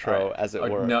the outro, as it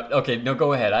were. No,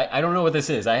 go ahead. I don't know what this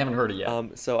is. I haven't heard it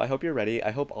yet. So I hope you're ready.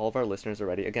 I hope all of our listeners are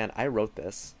ready. Again, I wrote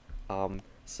this.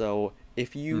 So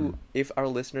if our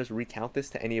listeners recount this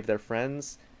to any of their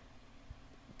friends,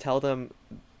 tell them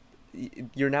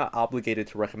you're now obligated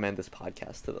to recommend this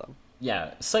podcast to them.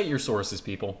 Yeah, cite your sources,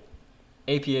 people.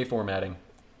 APA formatting.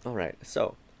 All right.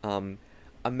 So,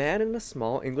 a man in a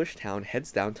small English town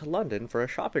heads down to London for a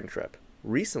shopping trip.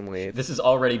 Recently... This is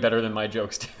already better than my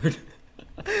jokes, dude.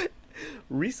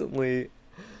 Recently,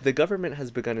 the government has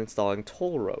begun installing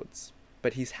toll roads,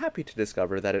 but he's happy to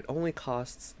discover that it only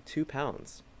costs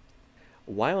 £2.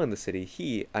 While in the city,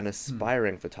 he, an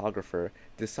aspiring photographer,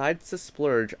 decides to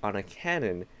splurge on a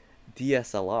Canon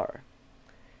DSLR.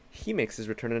 He makes his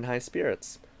return in high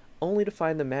spirits, only to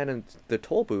find the man in the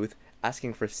toll booth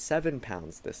asking for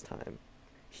 £7 this time.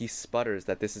 He sputters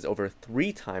that this is over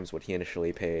 3 times what he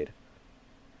initially paid.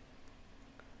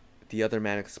 The other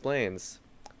man explains,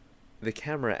 the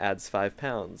camera adds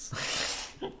 £5.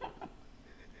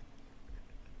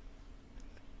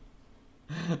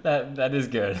 That is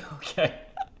good. Okay.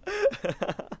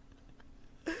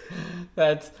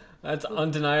 That's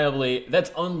undeniably,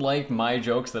 that's unlike my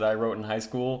jokes that I wrote in high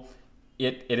school.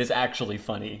 It is actually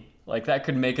funny. Like, that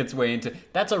could make its way into...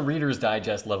 That's a Reader's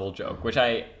Digest level joke, which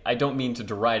I don't mean to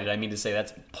deride it. I mean to say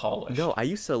that's polished. No, I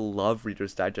used to love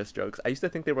Reader's Digest jokes. I used to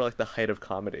think they were like the height of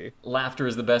comedy. Laughter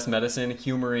is the best medicine.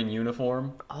 Humor in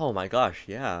uniform. Oh my gosh,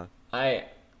 yeah. I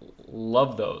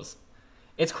love those.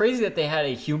 It's crazy that they had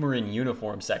a humor in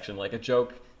uniform section, like a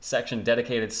joke section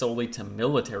dedicated solely to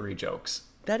military jokes.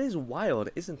 That is wild,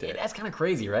 isn't it? Yeah, that's kind of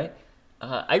crazy, right?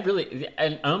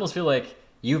 I almost feel like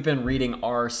you've been reading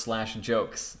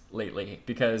r/jokes lately,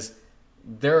 because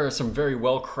there are some very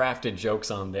well-crafted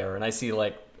jokes on there, and I see,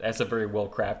 like, that's a very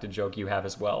well-crafted joke you have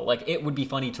as well. Like, it would be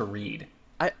funny to read.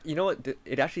 You know what?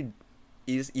 It actually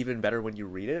is even better when you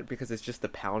read it, because it's just the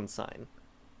pound sign.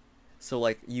 So,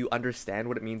 like, you understand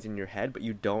what it means in your head, but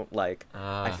you don't, like...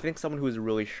 I think someone who is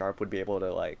really sharp would be able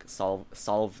to, like,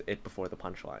 solve it before the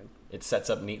punchline. It sets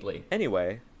up neatly.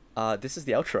 Anyway, this is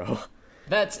the outro.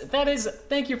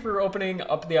 Thank you for opening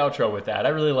up the outro with that. I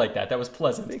really like that. That was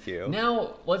pleasant. Thank you.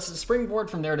 Now, let's springboard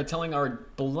from there to telling our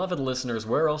beloved listeners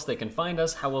where else they can find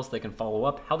us, how else they can follow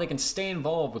up, how they can stay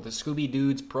involved with the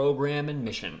Scooby-Dudes program and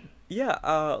mission. Yeah,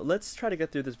 let's try to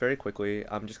get through this very quickly,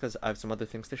 just because I have some other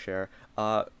things to share.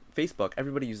 Facebook.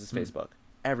 Everybody uses Facebook.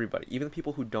 Everybody. Even the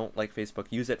people who don't like Facebook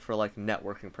use it for, like,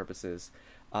 networking purposes.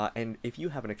 And if you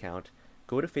have an account,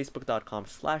 go to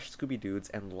facebook.com/ScoobyDudes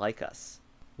and like us.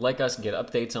 Like us, get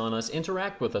updates on us,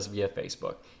 interact with us via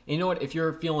Facebook. And you know what? If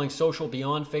you're feeling social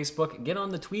beyond Facebook, get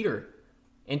on the Twitter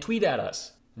and tweet at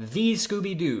us. The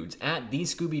Scooby Dudes, at The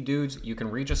Scooby Dudes. You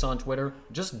can reach us on Twitter.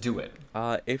 Just do it.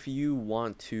 If you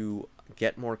want to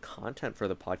get more content for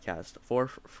the podcast for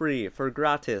free, for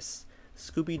gratis,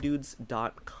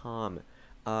 ScoobyDudes.com.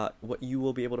 What you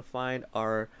will be able to find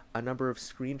are a number of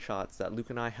screenshots that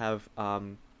Luke and I have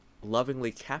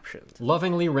lovingly captioned.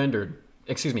 Lovingly rendered.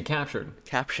 Excuse me, captured.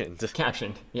 Captioned.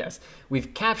 Captioned, yes.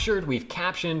 We've captured, we've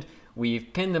captioned,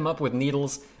 we've pinned them up with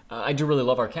needles. I do really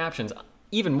love our captions.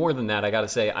 Even more than that, I gotta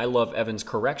say, I love Evan's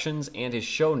corrections and his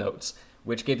show notes,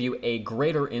 which give you a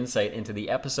greater insight into the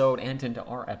episode and into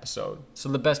our episode. So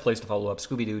the best place to follow up,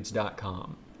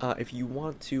 ScoobyDudes.com. If you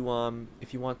want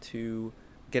to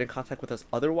get in contact with us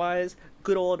otherwise,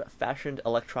 good old-fashioned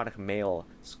electronic mail,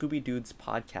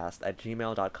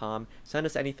 ScoobyDudesPodcast@gmail.com. Send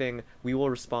us anything. We will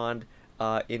respond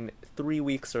in 3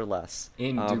 weeks or less.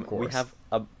 In due course. We have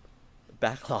a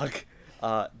backlog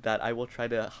that I will try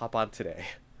to hop on today.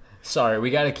 Sorry, we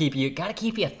gotta keep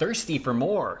you thirsty for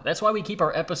more. That's why we keep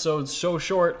our episodes so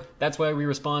short. That's why we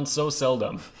respond so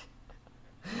seldom.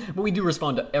 But we do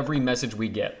respond to every message we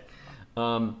get.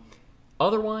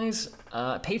 Otherwise,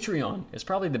 Patreon is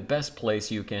probably the best place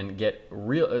you can get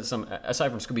some, aside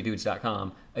from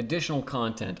ScoobyDudes.com, additional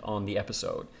content on the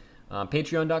episode.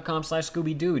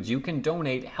 Patreon.com/ScoobyDudes. You can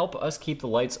donate, help us keep the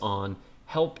lights on,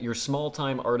 help your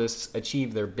small-time artists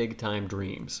achieve their big-time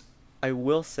dreams. I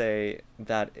will say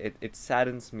that it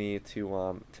saddens me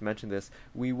to mention this.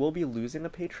 We will be losing a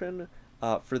patron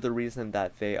for the reason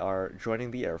that they are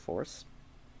joining the Air Force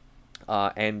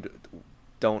and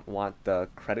don't want the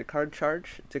credit card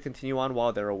charge to continue on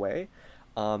while they're away.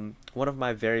 One of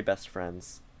my very best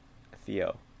friends,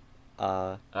 Theo.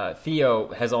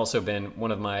 Theo has also been one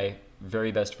of my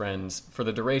very best friends for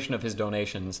the duration of his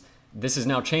donations. This is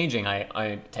now changing,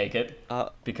 I take it,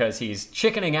 because he's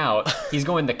chickening out. He's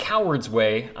going the coward's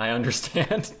way, I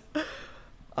understand.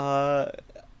 I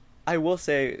will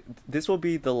say, this will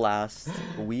be the last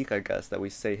week, I guess, that we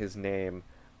say his name.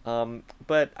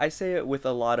 But I say it with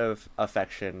a lot of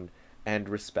affection and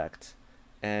respect.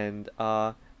 And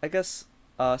I guess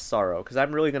sorrow, because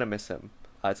I'm really going to miss him.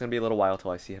 It's going to be a little while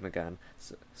till I see him again.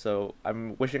 So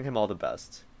I'm wishing him all the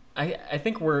best. I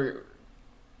think I'm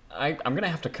going to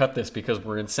have to cut this because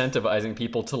we're incentivizing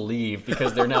people to leave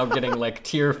because they're now getting like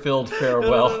tear-filled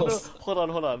farewells. No.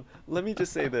 Hold on. Let me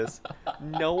just say this.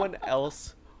 No one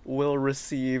else will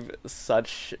receive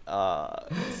such a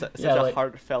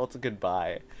heartfelt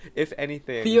goodbye. If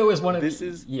anything, Theo is This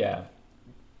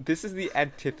is the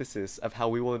antithesis of how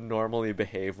we will normally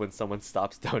behave when someone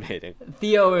stops donating.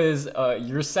 Theo is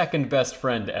your second best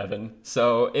friend, Evan.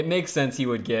 So it makes sense he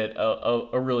would get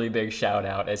a really big shout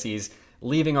out as he's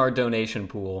leaving our donation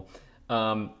pool.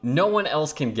 No one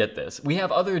else can get this. We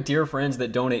have other dear friends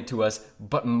that donate to us,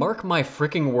 but mark my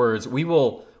freaking words, we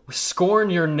will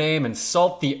scorn your name and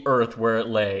salt the earth where it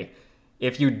lay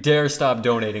if you dare stop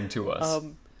donating to us.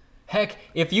 Heck,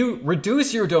 if you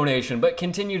reduce your donation but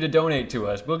continue to donate to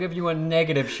us, we'll give you a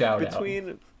negative shout out.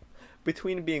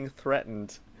 Between being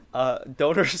threatened,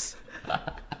 donors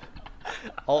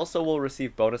also will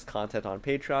receive bonus content on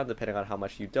Patreon. Depending on how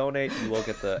much you donate, you will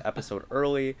get the episode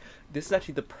early. This is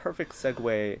actually the perfect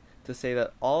segue to say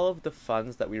that all of the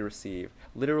funds that we receive,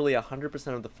 literally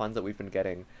 100% of the funds that we've been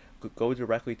getting, go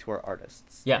directly to our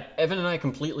artists. Yeah, Evan and I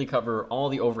completely cover all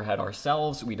the overhead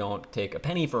ourselves. We don't take a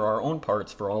penny for our own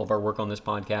parts for all of our work on this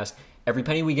podcast. Every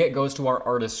penny we get goes to our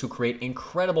artists who create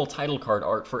incredible title card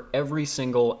art for every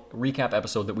single recap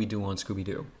episode that we do on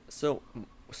Scooby-Doo. So,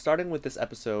 starting with this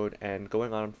episode and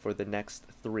going on for the next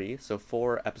 3, so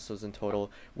 4 episodes in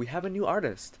total, we have a new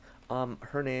artist.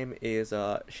 Her name is,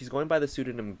 she's going by the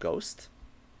pseudonym Ghost.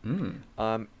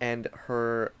 And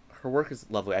her work is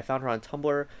lovely. I found her on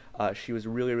Tumblr. She was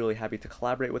really, really happy to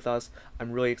collaborate with us.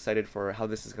 I'm really excited for how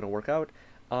this is going to work out.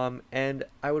 And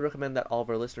I would recommend that all of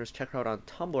our listeners check her out on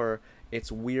Tumblr.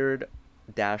 It's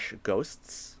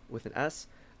weird-ghosts with an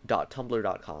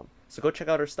s.tumblr.com. So go check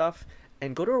out her stuff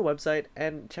and go to her website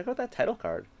and check out that title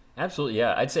card. Absolutely,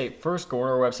 yeah. I'd say first go to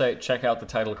our website, check out the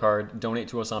title card, donate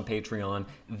to us on Patreon,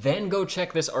 then go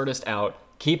check this artist out.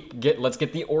 Let's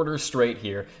get the order straight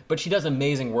here. But she does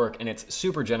amazing work, and it's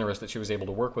super generous that she was able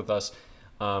to work with us.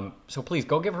 So please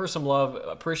go give her some love,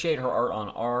 appreciate her art on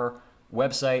our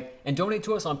website, and donate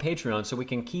to us on Patreon so we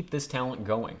can keep this talent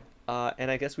going.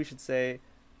 And I guess we should say,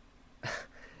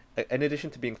 in addition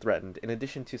to being threatened, in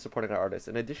addition to supporting our artists,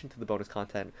 in addition to the bonus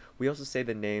content, we also say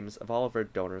the names of all of our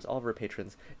donors, all of our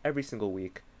patrons, every single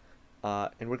week.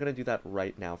 And we're going to do that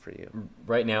right now for you.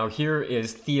 Right now, here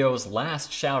is Theo's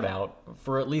last shout out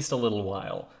for at least a little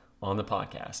while on the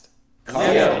podcast.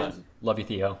 Carlson. Love you,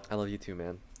 Theo. I love you too,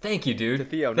 man. Thank you, dude. To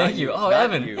Theo, Thank not you. you, Oh, not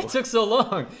Evan, you. it took so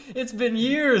long. It's been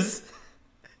years.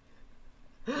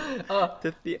 I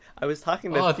was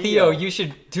talking to Oh, Theo. Theo, you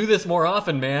should do this more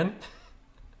often, man.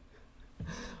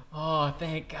 Oh,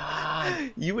 thank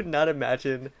God. You would not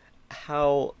imagine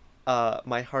how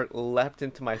my heart leapt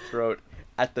into my throat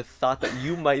at the thought that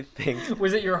you might think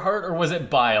Was it your heart or was it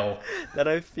bile? that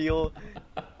I feel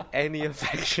any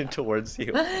affection towards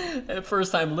you.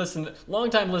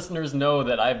 Long-time listeners know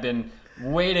that I've been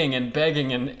waiting and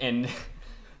begging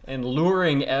and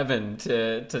luring Evan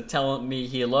to tell me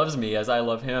he loves me as I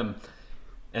love him.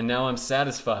 And now I'm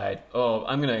satisfied. Oh,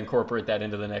 I'm going to incorporate that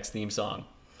into the next theme song.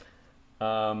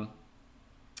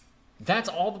 That's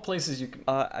all the places you can...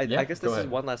 I guess this is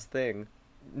one last thing.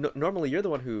 Normally, you're the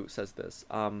one who says this,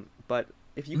 but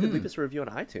if you could leave us a review on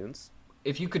iTunes...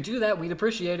 If you could do that, we'd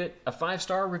appreciate it. A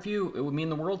 5-star review, it would mean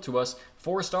the world to us.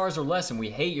 4 stars or less, and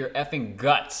we hate your effing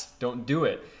guts. Don't do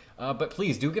it. But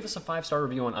please, do give us a 5-star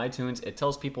review on iTunes. It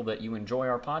tells people that you enjoy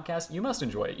our podcast. You must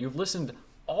enjoy it. You've listened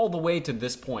all the way to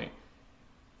this point.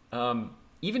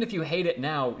 Even if you hate it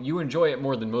now, you enjoy it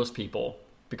more than most people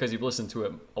because you've listened to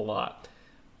it a lot.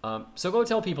 So go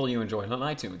tell people you enjoy it on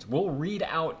iTunes. We'll read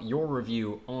out your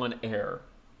review on air,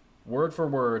 word for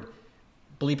word,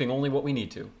 bleeping only what we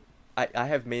need to. I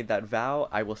have made that vow.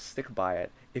 I will stick by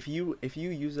it. If you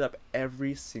use up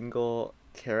every single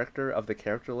character of the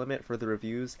character limit for the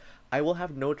reviews, I will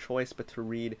have no choice but to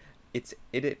read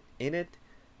it in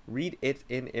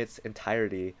its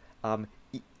entirety.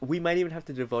 We might even have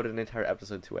to devote an entire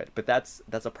episode to it, but that's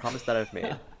a promise that I've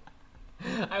made.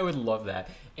 I would love that.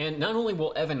 And not only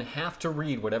will Evan have to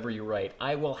read whatever you write,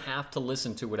 I will have to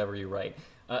listen to whatever you write.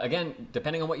 Again,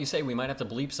 depending on what you say, we might have to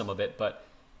bleep some of it, but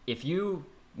if you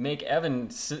write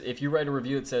a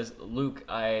review that says, Luke,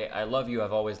 I love you,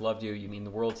 I've always loved you, you mean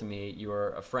the world to me, you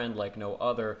are a friend like no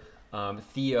other,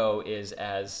 Theo is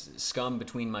as scum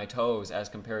between my toes as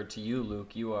compared to you,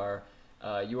 Luke, you are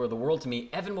the world to me,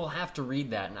 Evan will have to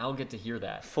read that and I'll get to hear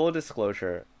that. Full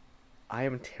disclosure, I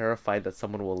am terrified that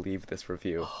someone will leave this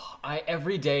review.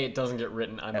 Every day it doesn't get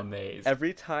written, I'm amazed.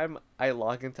 Every time I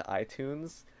log into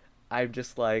iTunes, I'm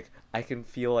just like, I can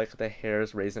feel like the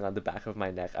hairs raising on the back of my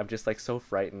neck. I'm just like so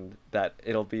frightened that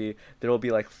there will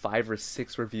be like 5 or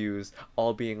 6 reviews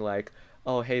all being like,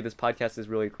 oh, hey, this podcast is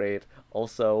really great.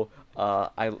 Also,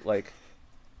 I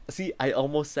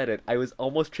almost said it. I was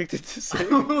almost tricked into saying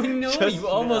it. Oh no, you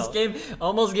almost gave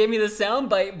me the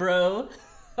soundbite, bro.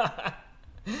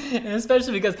 And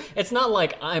especially because it's not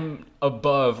like I'm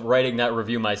above writing that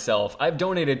review myself. I've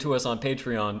donated to us on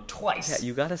Patreon twice. Yeah,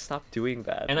 you gotta stop doing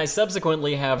that. And I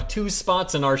subsequently have 2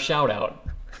 spots in our shout out.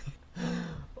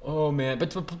 Oh man, but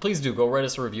please do go write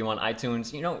us a review on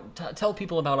iTunes. You know, tell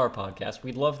people about our podcast.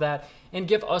 We'd love that. And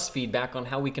give us feedback on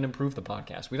how we can improve the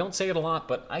podcast. We don't say it a lot,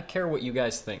 but I care what you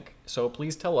guys think. So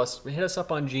please tell us. Hit us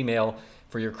up on Gmail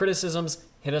for your criticisms.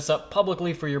 Hit us up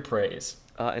publicly for your praise.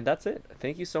 And that's it.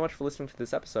 Thank you so much for listening to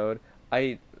this episode.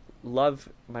 I love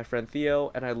my friend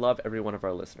Theo, and I love every one of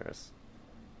our listeners.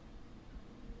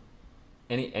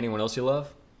 Anyone else you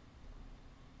love?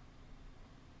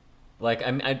 Like,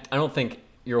 I don't think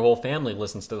your whole family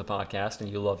listens to the podcast and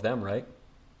you love them, right?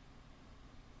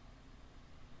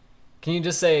 Can you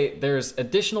just say there's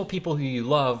additional people who you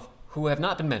love who have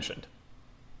not been mentioned?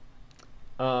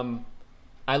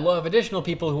 I love additional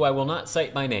people who I will not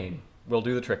cite by name. Will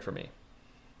do the trick for me.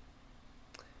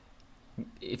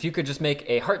 If you could just make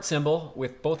a heart symbol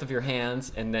with both of your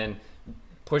hands and then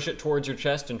push it towards your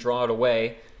chest and draw it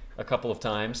away a couple of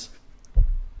times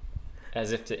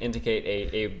as if to indicate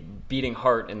a beating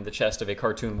heart in the chest of a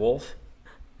cartoon wolf.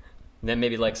 And then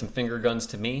maybe like some finger guns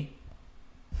to me.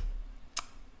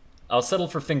 I'll settle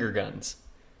for finger guns.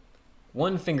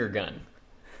 1 finger gun.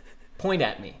 Point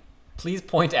at me. Please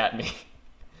point at me.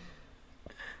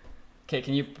 Okay,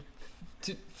 can you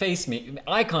face me?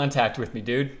 Eye contact with me,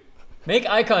 dude. Make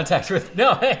eye contact with...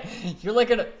 No, hey, you're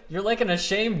like an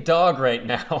ashamed dog right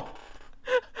now.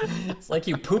 It's like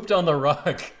you pooped on the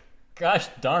rug. Gosh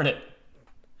darn it.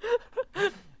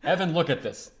 Evan, look at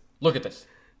this. Look at this.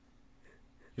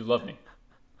 You love me.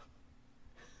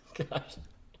 Gosh.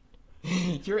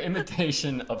 Your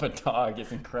imitation of a dog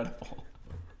is incredible.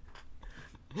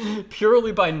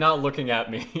 Purely by not looking at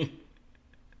me.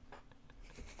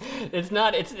 It's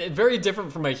very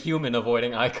different from a human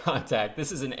avoiding eye contact.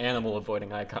 This is an animal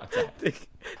avoiding eye contact.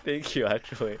 Thank you,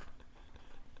 actually.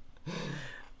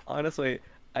 Honestly,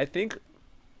 I think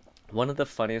one of the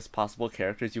funniest possible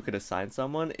characters you could assign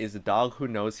someone is a dog who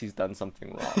knows he's done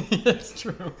something wrong. That's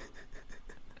true.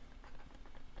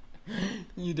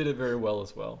 You did it very well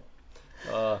as well.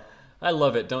 I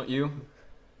love it, don't you?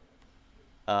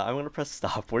 I'm gonna press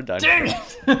stop. We're done. Dang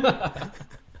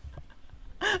it!